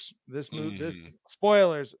 spoilers, this Mhm.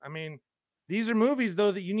 spoilers. I mean, these are movies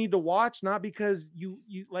though that you need to watch, not because you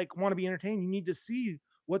like want to be entertained. You need to see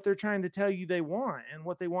what they're trying to tell you they want and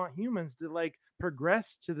what they want humans to like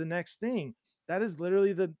progress to the next thing. That is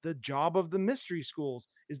literally the job of the mystery schools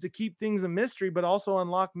is to keep things a mystery, but also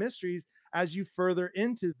unlock mysteries as you further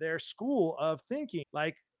into their school of thinking,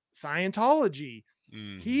 like Scientology.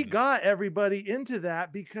 He Mhm. got everybody into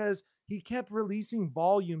that because he kept releasing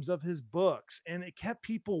volumes of his books and it kept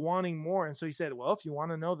people wanting more. And so he said, well, if you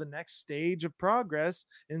want to know the next stage of progress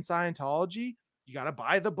in Scientology, you got to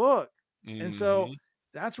buy the book. And so Mhm.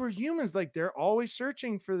 that's where humans like they're always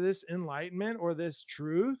searching for this enlightenment or this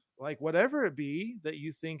truth, like whatever it be that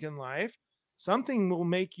you think in life. Something will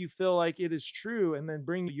make you feel like it is true and then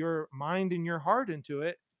bring your mind and your heart into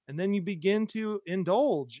it. And then you begin to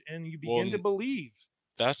indulge and you Well, begin to believe.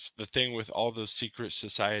 that's the thing with all those secret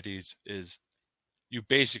societies is you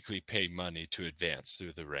basically pay money to advance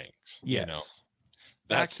through the ranks, you know? Yes.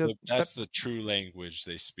 Back That's to the but that's the true language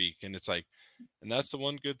they speak, and it's like, and that's the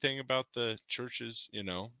one good thing about the churches,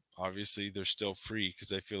 obviously, they're still free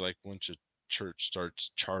because I feel like once a church starts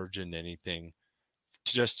charging anything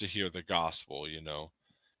just to hear the gospel,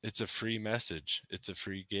 it's a free message, it's a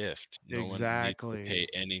free gift. No one needs to exactly. pay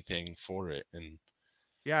anything for it, and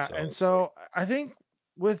Yeah, so and it's like so I think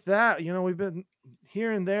with that, we've been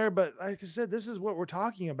here and there, but like I said, this is what we're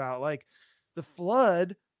talking about. Like the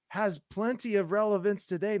flood has plenty of relevance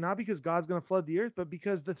today, not because God's going to flood the earth, but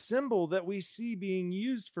because the symbol that we see being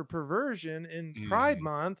used for perversion in Pride mhm,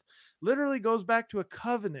 Month literally goes back to a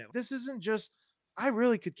covenant. This isn't just, I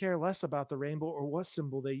really could care less about the rainbow or what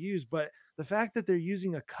symbol they use, but the fact that they're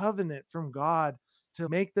using a covenant from God to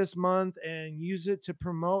make this month and use it to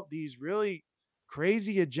promote these really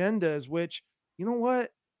crazy agendas, which, you know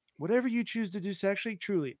what? Whatever you choose to do sexually,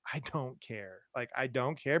 truly, I don't care. Like, I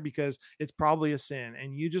don't care because it's probably a sin.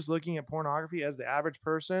 And you just looking at pornography as the average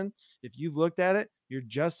person, if you've looked at it, you're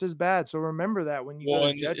just as bad. So remember that when you go well,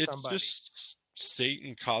 to and judge it's somebody. just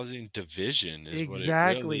Satan causing division is what it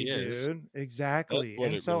really Exactly, is. dude. That's Exactly.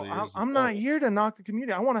 what And it so really I'm, is I'm not about. here to knock the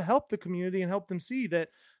community. I want to help the community and help them see that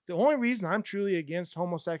the only reason I'm truly against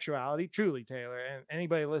homosexuality, truly, Taylor, and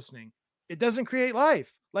anybody listening, it doesn't create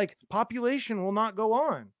life. Like population will not go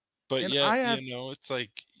on. But And yet, I have, it's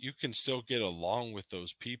like you can still get along with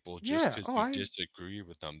those people just yeah. because Oh, you disagree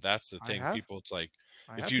with them. That's the I thing. have, People, it's like,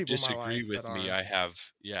 I if have you people in my disagree life that with me, are I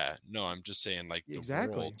have, yeah, no, I'm just saying like the exactly.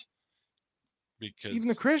 world Even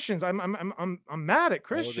the because, Christians, I'm mad at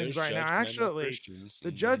oh, Christians there's right now. judgmental Actually, Christians.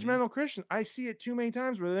 the Hmm. judgmental Christian, I see it too many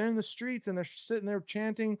times where they're in the streets and they're sitting there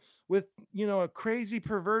chanting with a crazy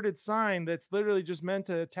perverted sign that's literally just meant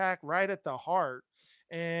to attack right at the heart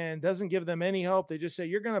and doesn't give them any hope. They just say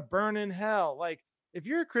you're gonna burn in hell. Like if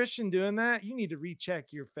you're a Christian doing that, you need to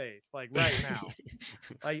recheck your faith, like right now.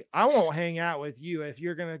 Like I won't hang out with you if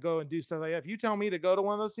you're gonna go and do stuff like that. If you tell me to go to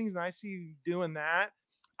one of those things and I see you doing that,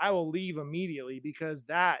 I will leave immediately because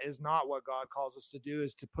that is not what God calls us to do,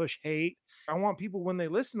 is to push hate. I want people when they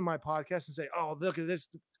listen to my podcast and say, oh, look at this,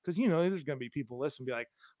 because there's gonna be people listen, be like,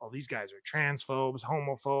 oh, these guys are transphobes,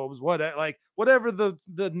 homophobes, what like whatever the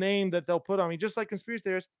name that they'll put on me, just like conspiracy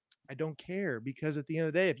theorists. I don't care because at the end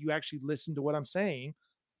of the day, if you actually listen to what I'm saying,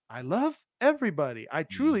 I love everybody. I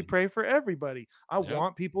truly Mhm. pray for everybody. I Yep.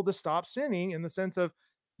 want people to stop sinning in the sense of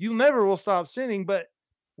you never will stop sinning, but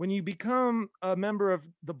when you become a member of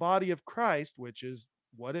the body of Christ, which is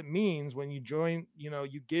what it means when you join,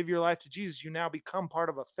 you give your life to Jesus, you now become part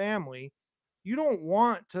of a family. You don't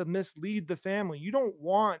want to mislead the family. You don't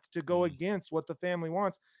want to go Mm. against what the family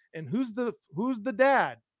wants. And who's the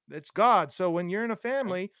dad? It's God. So when you're in a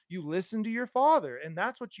Yep. family, you listen to your father, and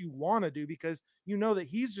that's what you want to do because you know that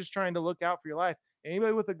he's just trying to look out for your life.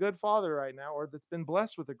 Anybody with a good father right now, or that's been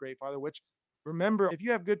blessed with a great father, which remember, if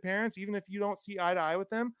you have good parents, even if you don't see eye to eye with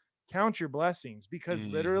them, count your blessings because Mhm.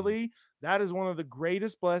 literally that is one of the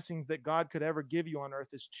greatest blessings that God could ever give you on earth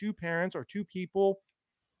is two parents or two people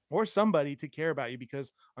or somebody to care about you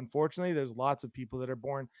because unfortunately there's lots of people that are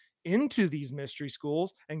born into these mystery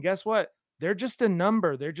schools and guess what, they're just a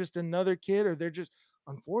number, they're just another kid, or they're just,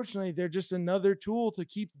 unfortunately, they're just another tool to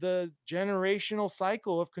keep the generational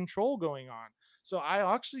cycle of control going on. So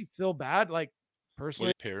I actually feel bad, like,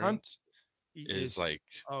 personally. With Hunt parents is is, like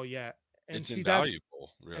oh yeah, and it's see that's,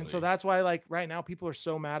 invaluable, and so really. that's why, like, right now people are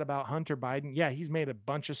so mad about Hunter Biden. Yeah, he's made a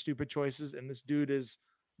bunch of stupid choices and this dude is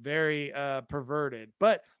very perverted,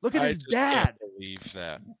 but look at I his just can't dad. believe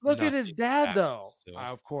that Look at his nothing dad, happened though.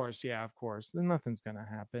 still. Of course, yeah, of course. Then nothing's gonna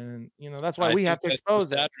happen, and, that's why I we think have to that's the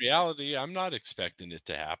expose it. sad reality. I'm not expecting it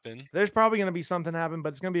to happen. There's probably gonna be something happen, but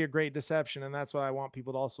it's gonna be a great deception, and that's what I want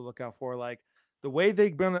people to also look out for. Like, the way they're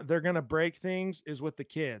gonna break things is with the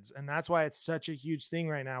kids, and that's why it's such a huge thing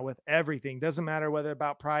right now with everything. Doesn't matter whether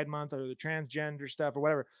about Pride Month or the transgender stuff or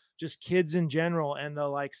whatever, just kids in general and the,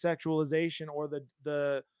 like, sexualization or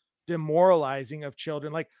the demoralizing of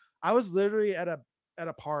children. Like, I was literally at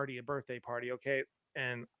a party, a birthday party, okay?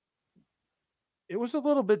 And it was a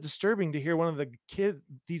little bit disturbing to hear one of the kid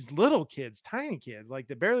these little kids, tiny kids, like,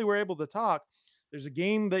 they barely were able to talk. There's a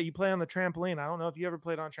game that you play on the trampoline. I don't know if you ever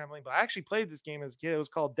played on trampoline, but I actually played this game as a kid. It was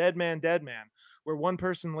called Dead Man, where one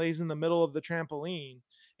person lays in the middle of the trampoline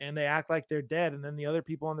and they act like they're dead. And then the other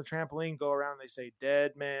people on the trampoline go around and they say,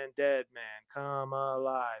 dead man,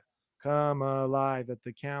 come alive at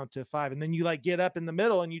the count to five. And then you, like, get up in the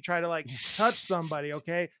middle and you try to, like, touch somebody.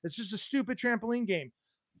 Okay. It's just a stupid trampoline game.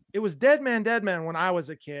 It was Dead Man when I was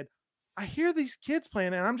a kid. I hear these kids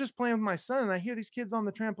playing, and I'm just playing with my son, and I hear these kids on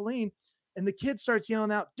the trampoline, and the kid starts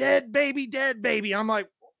yelling out, dead baby. And I'm like,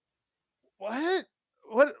 what?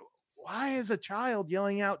 What? Why is a child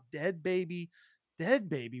yelling out dead baby?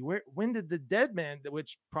 When did the dead man,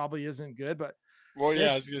 which probably isn't good, but Well, yeah,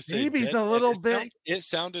 dead I was gonna say baby's dead a man. little bit. It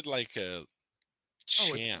sounded like a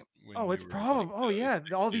Oh, it's chant when oh, you it's were like probably, oh yeah,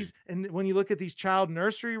 all a kid. these, and when you look at these child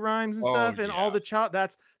nursery rhymes and Oh stuff, and all yeah. the child,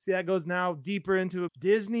 that's, see, that goes now deeper into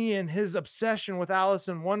Disney and his obsession with Alice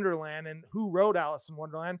in Wonderland and who wrote Alice in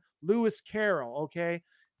Wonderland, Lewis Carroll. Okay,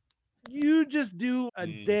 you just do a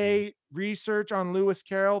Mhm. day research on Lewis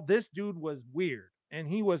Carroll. This dude was weird and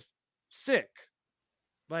he was sick,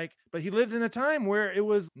 like, but he lived in a time where it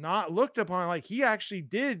was not looked upon. Like, he actually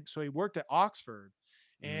did. So he worked at Oxford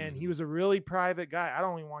and he Mhm. was a really private guy. I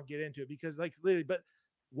don't even want to get into it because, like, literally, but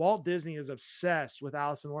Walt Disney is obsessed with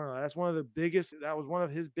Alice in Wonderland. That's one of the biggest, that was one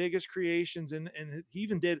of his biggest creations. And he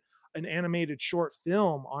even did an animated short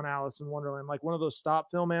film on Alice in Wonderland, like one of those stop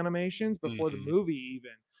film animations before the Mhm. movie,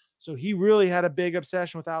 even. So he really had a big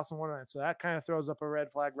obsession with Alice in Wonderland. So that kind of throws up a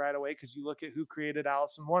red flag right away because you look at who created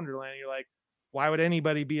Alice in Wonderland. And you're like, why would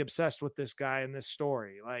anybody be obsessed with this guy in this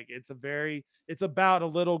story? Like, it's about a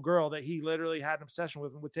little girl that he literally had an obsession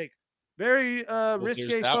with and would take very Well,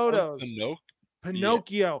 there's risque that one, photos. Yeah.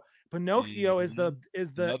 Pinocchio. Pinocchio is the Mhm.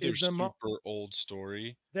 is the Another is the mo- super old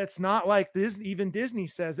story. that's not like this. Even Disney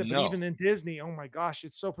says it, but No. even in Disney, oh my gosh,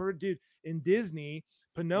 it's so dude. In Disney,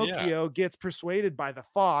 Yeah. Pinocchio gets persuaded by the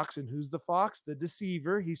fox, and who's the fox? The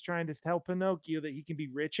deceiver. He's trying to tell Pinocchio that he can be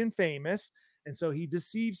rich and famous, and so he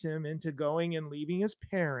deceives him into going and leaving his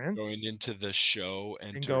Going parents into the show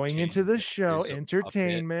and going into the entertainment show, is a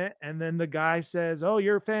puppet. entertainment, and then the guy says, "Oh,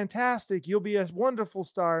 you're fantastic. You'll be a wonderful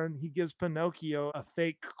star." And he gives Pinocchio a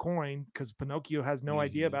fake coin because Pinocchio has no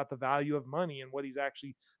idea Mhm. about the value of money and what he's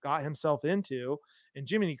actually got himself into. And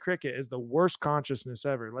Jiminy Cricket is the worst consciousness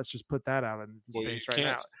ever. Let's just put that out into Well, you space right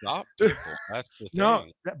can't now. stop people, that's the No,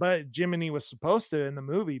 thing. but Jiminy was supposed to in the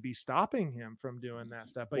movie be stopping him from doing that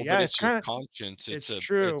stuff. But Well, but yeah, it's it's your kind of, conscience, it's it's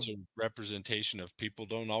true. a representation of people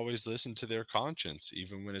don't always listen to their conscience,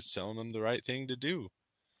 even when it's telling them the right thing to do.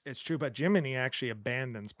 It's true, but Jiminy actually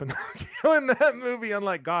abandons Pinocchio in that movie,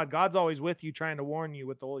 unlike God. God's always with you, trying to warn you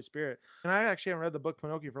with the Holy Spirit. And I actually haven't read the book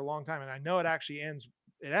Pinocchio for a long time, and I know it actually ends.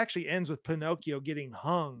 it actually ends with Pinocchio getting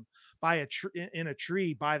hung by in a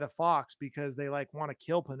tree by the fox because they like want to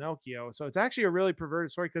kill Pinocchio. So it's actually a really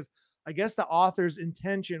perverted story because I guess the author's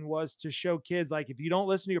intention was to show kids like if you don't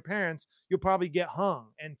listen to your parents, you'll probably get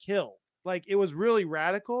hung and killed. Like it was really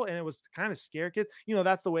radical and it was to kind of scare kids. You know,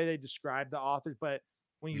 that's the way they describe the authors, but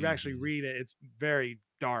when you actually Mhm. read it, it's very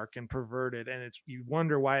dark and perverted, and it's you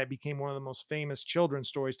wonder why it became one of the most famous children's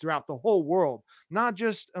stories throughout the whole world, not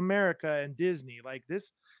just America and Disney. Like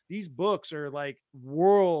these books are like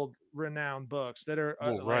world renowned books that are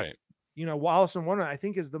Well, like, right. you know, Wallace and Wonderland. I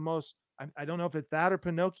think is the most. I don't know if it's that or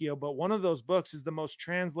Pinocchio, but one of those books is the most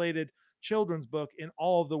translated children's book in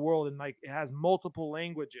all of the world, and like it has multiple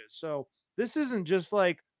languages. So this isn't just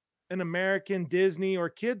like an American Disney or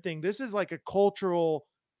kid thing. This is like a cultural,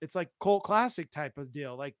 it's like cult classic type of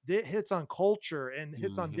deal. Like it hits on culture and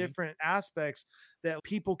hits on Mhm. different aspects that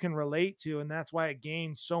people can relate to. And that's why it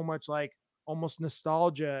gains so much like almost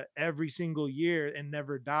nostalgia every single year and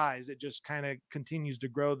never dies. It just kind of continues to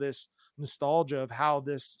grow this nostalgia of how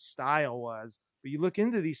this style was. But you look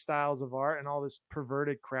into these styles of art and all this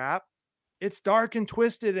perverted crap, it's dark and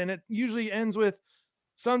twisted, and it usually ends with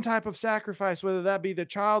some type of sacrifice, whether that be the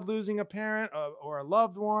child losing a parent or a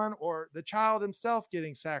loved one or the child himself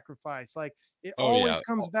getting sacrificed. Like it Oh, yeah. always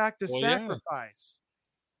comes back to Well, yeah.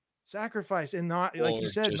 sacrifice, and not like you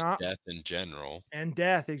Or said, just not death in general. and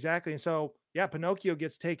death. Exactly. And so, yeah, Pinocchio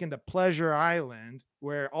gets taken to Pleasure Island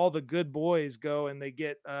where all the good boys go and they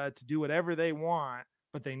get to do whatever they want,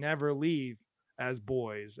 but they never leave as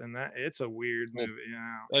boys. And that it's a weird Well, movie, you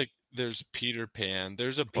know. like, there's Peter Pan,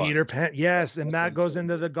 there's a Peter bunch. Pan, yes, and That's what that I'm goes saying,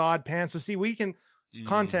 into the God Pan. So see, we can mhm.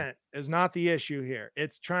 content is not the issue here.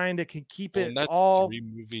 It's trying to keep Well, it and that's all 3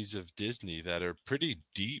 movies of Disney that are pretty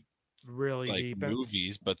deep, really like, deep. And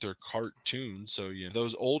movies, but they're cartoons, so,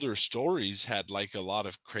 those older stories had, like, a lot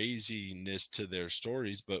of craziness to their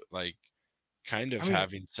stories, but, like, kind I of mean,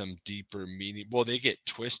 having some deeper meaning. Well, they get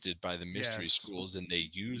twisted by the mystery yes, schools, and they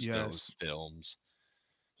use those yes. films.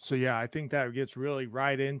 So yeah, I think that gets really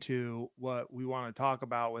right into what we want to talk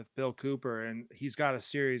about with Bill Cooper, and he's got a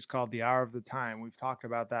series called The Hour of the Time. We've talked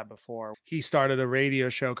about that before. He started a radio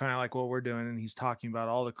show kind of like what we're doing, and he's talking about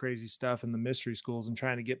all the crazy stuff in the mystery schools and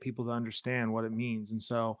trying to get people to understand what it means. And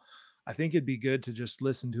so I think it'd be good to just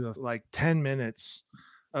listen to like 10 minutes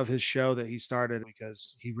of his show that he started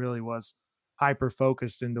because he really was hyper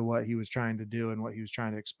focused into what he was trying to do and what he was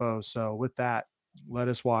trying to expose. So with that, let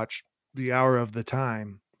us watch The Hour of the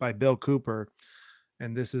Time by Bill Cooper.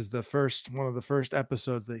 And this is the first one of the first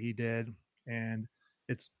episodes that he did. And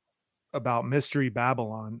it's about Mystery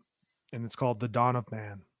Babylon. And it's called The Dawn of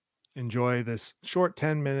Man. Enjoy this short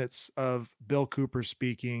 10 minutes of Bill Cooper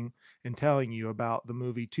speaking and telling you about the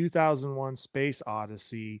movie 2001 Space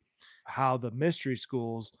Odyssey, how the mystery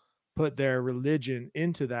schools put their religion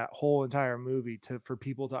into that whole entire movie to for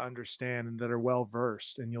people to understand and that are well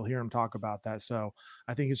versed, and you'll hear him talk about that. So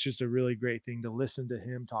I think it's just a really great thing to listen to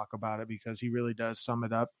him talk about it because he really does sum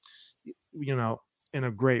it up, you know, in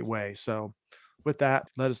a great way. So with that,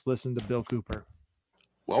 let us listen to Bill Cooper.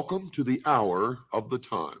 Welcome to the Hour of the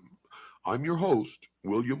Time. I'm your host,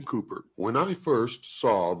 William Cooper. When I first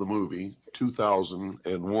saw the movie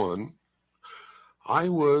 2001, I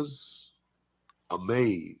was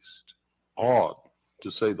amazed, awed,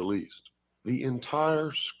 to say the least. The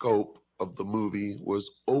entire scope of the movie was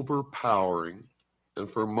overpowering, and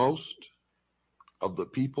for most of the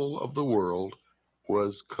people of the world,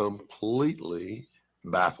 was completely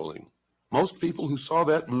baffling. Most people who saw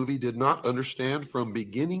that movie did not understand from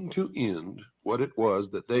beginning to end what it was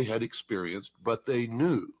that they had experienced, but they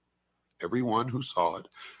knew, everyone who saw it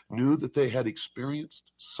knew that they had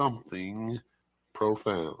experienced something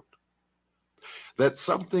profound. That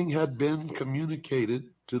something had been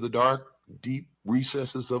communicated to the dark, deep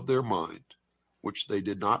recesses of their mind, which they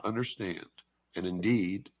did not understand, and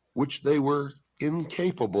indeed, which they were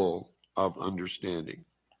incapable of understanding.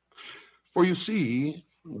 For you see,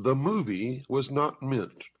 the movie was not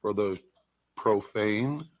meant for the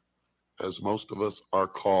profane, as most of us are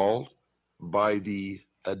called by the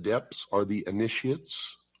adepts or the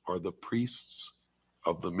initiates or the priests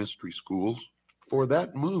of the mystery schools. For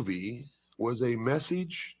that movie was a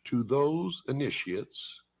message to those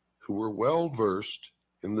initiates who were well versed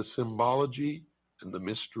in the symbology and the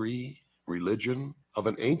mystery religion of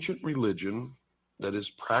an ancient religion that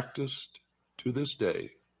is practiced to this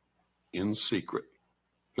day in secret.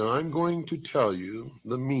 Now, I'm going to tell you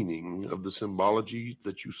the meaning of the symbology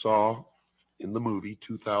that you saw in the movie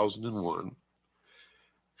 2001,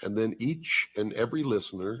 and then each and every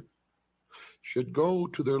listener should go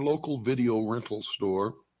to their local video rental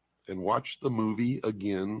store and watch the movie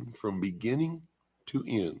again from beginning to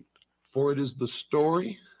end, for it is the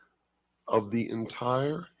story of the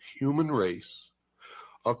entire human race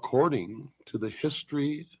according to the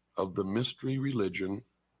history of the mystery religion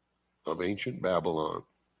of ancient Babylon.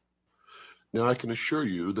 Now, I can assure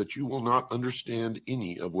you that you will not understand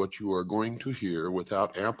any of what you are going to hear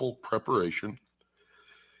without ample preparation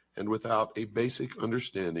and without a basic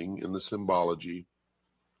understanding in the symbology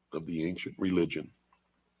of the ancient religion.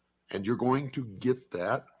 And you're going to get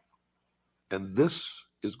that. And this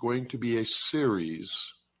is going to be a series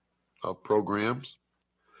of programs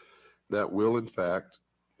that will, in fact,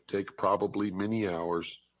 take probably many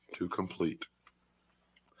hours to complete.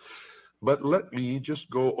 But let me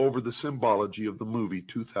just go over the symbology of the movie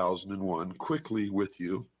 2001 quickly with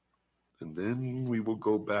you, and then we will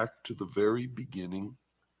go back to the very beginning,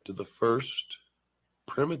 to the first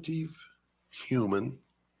primitive human,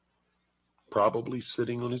 probably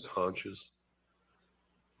sitting on his haunches,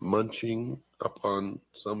 munching upon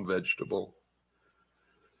some vegetable,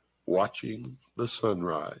 watching the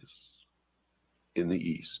sunrise in the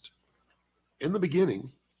east. In the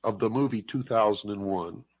beginning of the movie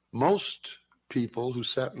 2001, most people who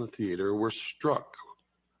sat in the theater were struck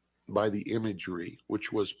by the imagery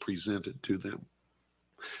which was presented to them,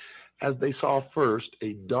 as they saw first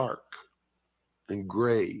a dark and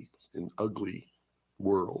gray and ugly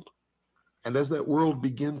world. And as that world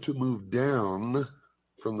began to move down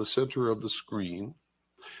from the center of the screen,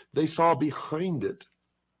 they saw behind it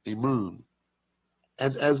a moon.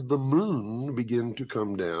 And as the moon began to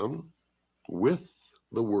come down with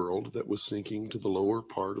the world that was sinking to the lower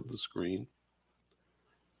part of the screen,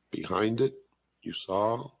 behind it you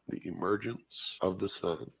saw the emergence of the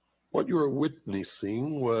sun. What you were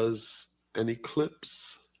witnessing was an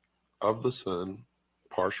eclipse of the sun,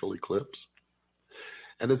 partial eclipse.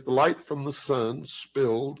 And as the light from the sun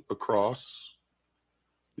spilled across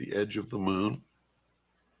the edge of the moon,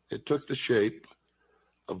 it took the shape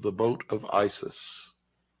of the boat of Isis.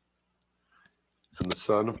 And the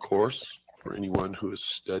sun, of course, for anyone who has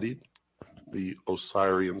studied the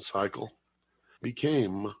Osirian cycle,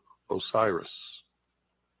 became Osiris.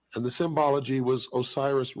 And the symbology was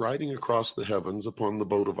Osiris riding across the heavens upon the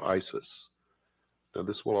boat of Isis. Now,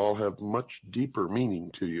 this will all have much deeper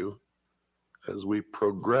meaning to you as we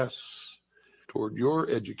progress toward your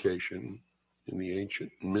education in the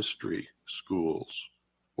ancient mystery schools,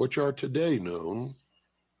 which are today known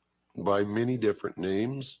by many different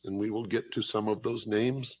names, and we will get to some of those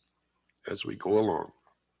names as we go along.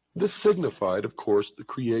 This signified, of course, the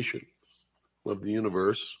creation of the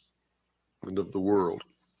universe and of the world.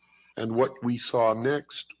 And what we saw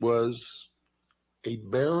next was a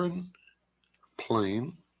barren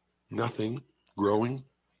plain, nothing growing,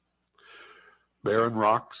 barren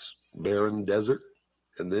rocks, barren desert.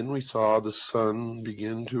 And then we saw the sun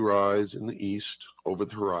begin to rise in the east over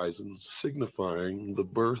the horizon, signifying the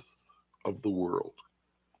birth of the world.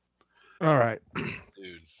 All right.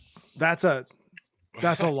 Dude. That's a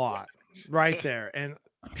lot right there. And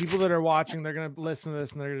people that are watching, they're going to listen to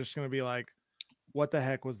this and they're just going to be like, what the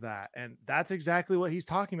heck was that? And that's exactly what he's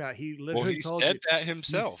talking about. He literally told said you that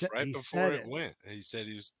himself he before it went. He said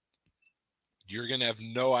you're going to have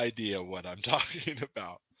no idea what I'm talking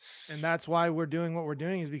about. And that's why we're doing what we're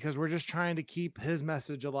doing, is because we're just trying to keep his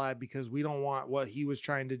message alive, because we don't want what he was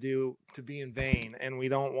trying to do to be in vain. And we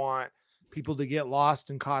don't want people to get lost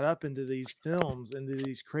and caught up into these films, into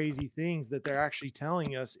these crazy things that they're actually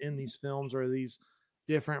telling us in these films or these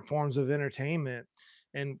different forms of entertainment.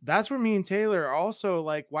 And that's where me and Taylor are also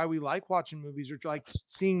like, why we like watching movies or like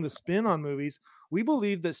seeing the spin on movies. We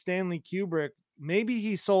believe that Stanley Kubrick, maybe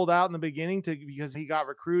he sold out in the beginning because he got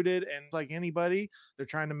recruited, and like anybody, they're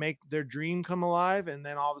trying to make their dream come alive. And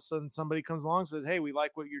then all of a sudden somebody comes along and says, hey, we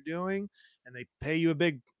like what you're doing. And they pay you a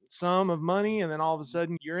big sum of money. And then all of a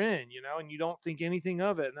sudden you're in, and you don't think anything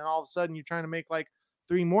of it. And then all of a sudden you're trying to make like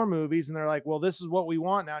 3 more movies. And they're like, well, this is what we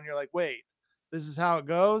want now. And you're like, wait, this is how it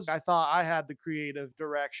goes. I thought I had the creative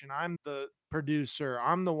direction. I'm the producer.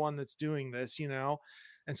 I'm the one that's doing this.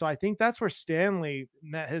 And so I think that's where Stanley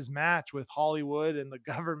met his match with Hollywood and the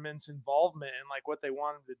government's involvement and like what they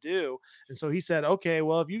want him to do. And so he said, okay,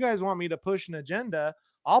 well, if you guys want me to push an agenda,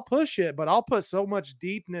 I'll push it, but I'll put so much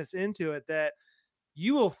deepness into it that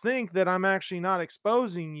you will think that I'm actually not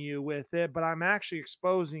exposing you with it, but I'm actually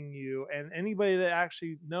exposing you. And anybody that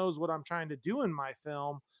actually knows what I'm trying to do in my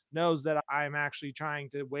film knows that I'm actually trying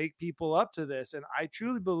to wake people up to this. And I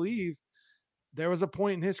truly believe there was a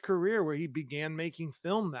point in his career where he began making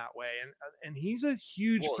film that way. And he's a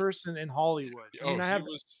huge person in Hollywood. He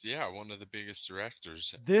was one of the biggest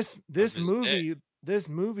directors. This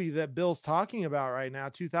movie that Bill's talking about right now,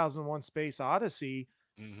 2001 Space Odyssey,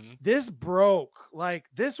 Mm-hmm. This broke. Like,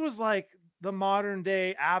 this was like the modern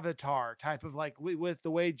day Avatar type of, like, with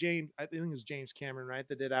the way I think it was James Cameron, right,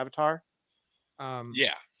 that did Avatar. Um,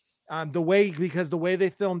 Yeah. the way, because the way they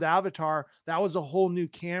filmed Avatar, that was a whole new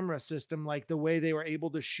camera system. Like, the way they were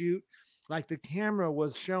able to shoot, like, the camera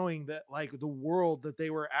was showing that, like, the world that they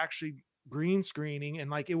were actually green screening,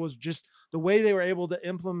 and like, it was just the way they were able to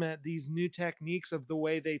implement these new techniques of the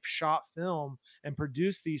way they've shot film and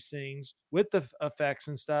produced these things with the effects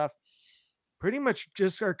and stuff, pretty much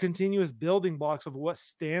just are continuous building blocks of what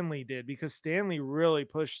Stanley did, because Stanley really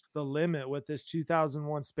pushed the limit with this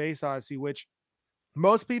 2001 Space Odyssey, which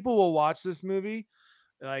most people will watch this movie.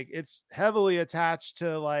 Like, it's heavily attached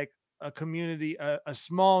to like a community, a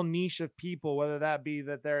small niche of people, whether that be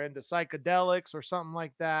that they're into psychedelics or something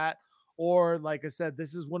like that. Or, like I said,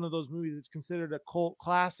 this is one of those movies that's considered a cult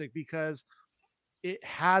classic because it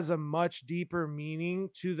has a much deeper meaning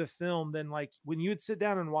to the film than, like, when you would sit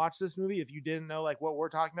down and watch this movie, if you didn't know like what we're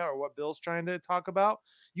talking about or what Bill's trying to talk about,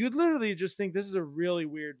 you'd literally just think this is a really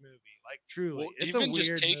weird movie. Like, Well, truly, it's a even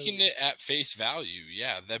just weird taking movie. it at face value,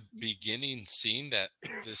 yeah, the beginning scene that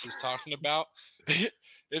this is talking about,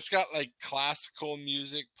 it's got like classical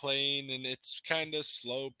music playing and it's kind of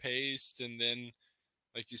slow paced. And then,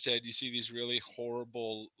 like you said, you see these really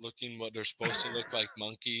horrible looking, what they're supposed to look like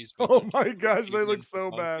monkeys, but Oh they're my gosh, they look humans with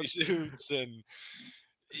so bad. monkey suits. And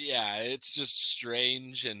yeah, it's just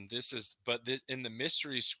strange. And in the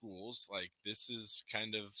mystery schools, like this is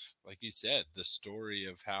kind of, like you said, the story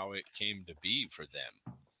of how it came to be for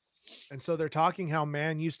them. And so they're talking how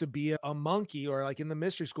man used to be a monkey, or like in the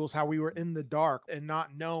mystery schools, how we were in the dark and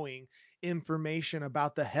not knowing information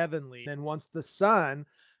about the heavenly. And once the sun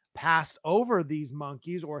passed over these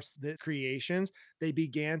monkeys or the creations, they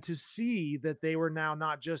began to see that they were now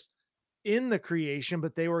not just in the creation,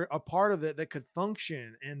 but they were a part of it that could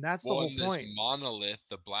function. And that's the Well, whole in this point. monolith,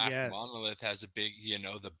 the black Yes. monolith has a big,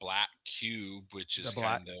 the black cube, which The is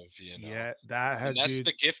black, kind of, yeah, that and had, that's dude.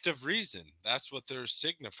 the gift of reason. That's what they're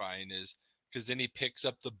signifying is because then he picks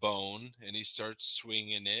up the bone and he starts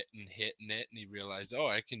swinging it and hitting it, and he realizes, oh,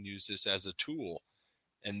 I can use this as a tool.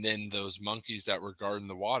 And then those monkeys that were guarding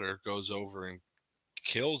the water goes over and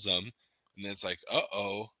kills them, and then it's like,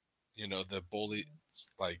 uh-oh, the bullies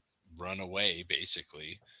like run away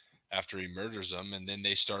basically after he murders them, and then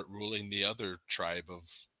they start ruling the other tribe of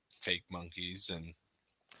fake monkeys. And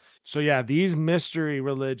So yeah, these mystery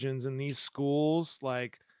religions and these schools,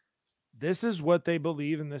 like, this is what they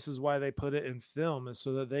believe, and this is why they put it in film, is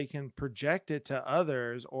so that they can project it to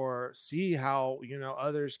others, or see how,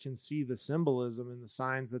 others can see the symbolism and the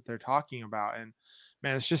signs that they're talking about. And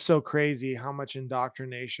man, it's just so crazy how much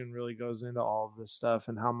indoctrination really goes into all of this stuff,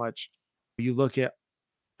 and how much you look at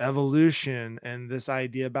evolution and this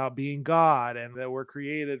idea about being God, and that we're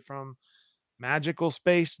created from magical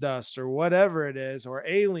space dust or whatever it is, or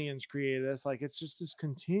aliens created us. Like, it's just this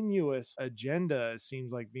continuous agenda, it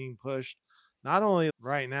seems like, being pushed, not only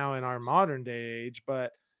right now in our modern day age,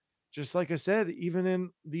 but just like I said, even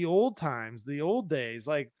in the old times, the old days,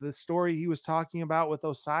 like the story he was talking about with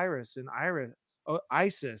Osiris and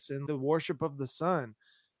Isis and the worship of the sun.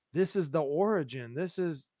 This is the origin. This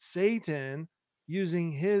is Satan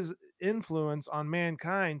using his influence on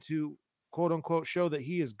mankind to, quote unquote, show that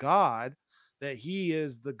he is God, that he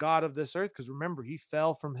is the God of this earth. Because remember, he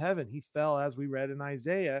fell from heaven. He fell, as we read in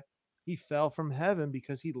Isaiah, he fell from heaven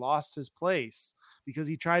because he lost his place, because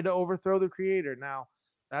he tried to overthrow the creator. Now,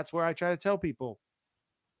 that's where I try to tell people,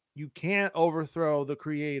 you can't overthrow the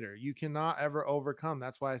creator. You cannot ever overcome.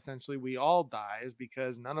 That's why essentially we all die, is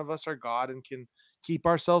because none of us are God and can keep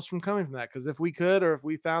ourselves from coming from that. Because if we could, or if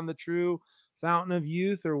we found the true fountain of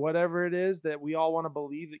youth or whatever it is that we all want to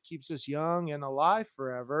believe that keeps us young and alive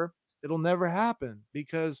forever, it'll never happen,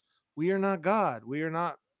 because we are not God. We are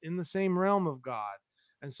not in the same realm of God.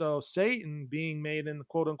 And so Satan, being made in the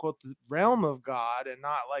quote unquote the realm of God and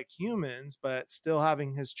not like humans, but still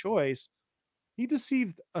having his choice, he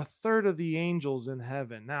deceived a third of the angels in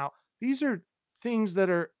heaven. Now, these are things that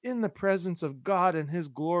are in the presence of God and his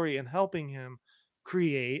glory and helping him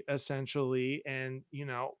create, essentially, and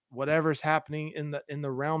whatever's happening in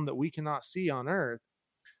the realm that we cannot see on earth.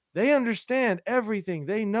 They understand everything.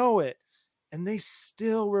 They know it. And they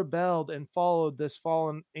still rebelled and followed this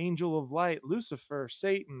fallen angel of light, Lucifer,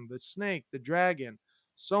 Satan, the snake, the dragon.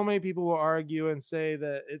 So many people will argue and say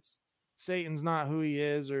that it's Satan's not who he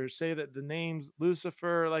is, or say that the name's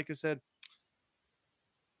Lucifer. Like I said,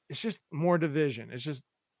 it's just more division. It's just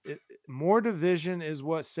more division is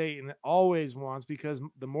what Satan always wants, because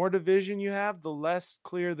the more division you have, the less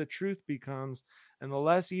clear the truth becomes, and the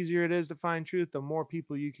less easier it is to find truth, the more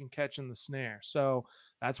people you can catch in the snare. So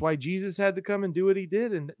that's why Jesus had to come and do what he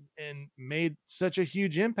did, and made such a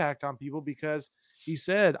huge impact on people, because he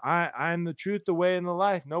said, I'm the truth, the way, and the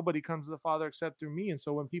life. Nobody comes to the Father except through me. And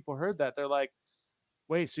so when people heard that, they're like,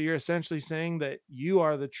 wait, so you're essentially saying that you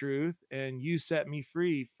are the truth and you set me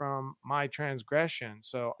free from my transgression.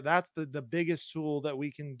 So that's the biggest tool that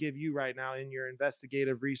we can give you right now in your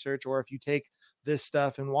investigative research. Or if you take this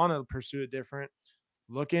stuff and want to pursue it different,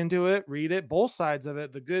 look into it, read it, both sides of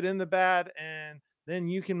it, the good and the bad, and then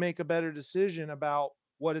you can make a better decision about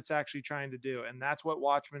what it's actually trying to do. And that's what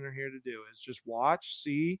watchmen are here to do, is just watch,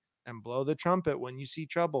 see, and blow the trumpet when you see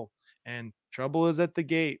trouble. And trouble is at the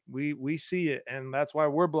gate. We see it, and that's why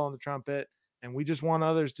we're blowing the trumpet. And we just want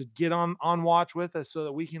others to get on watch with us, so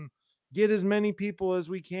that we can get as many people as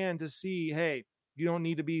we can to see, hey, you don't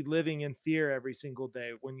need to be living in fear every single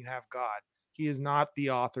day when you have God. He is not the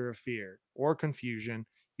author of fear or confusion.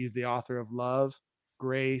 He's the author of love,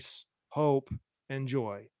 grace, hope, and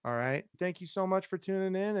joy. All right. Thank you so much for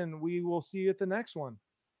tuning in, and we will see you at the next one.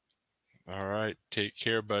 All right. Take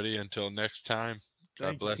care, buddy. Until next time. God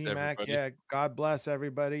Thank you, bless TMAC. everybody. Yeah. God bless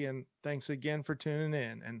everybody. And thanks again for tuning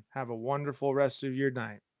in, and have a wonderful rest of your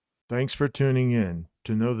night. Thanks for tuning in.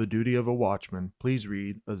 To know the duty of a watchman, please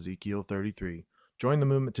read Ezekiel 33. Join the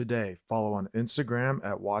movement today. Follow on Instagram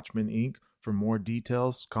at Watchman Inc. for more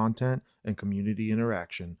details, content, and community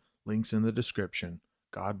interaction. Links in the description.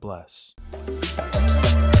 God bless.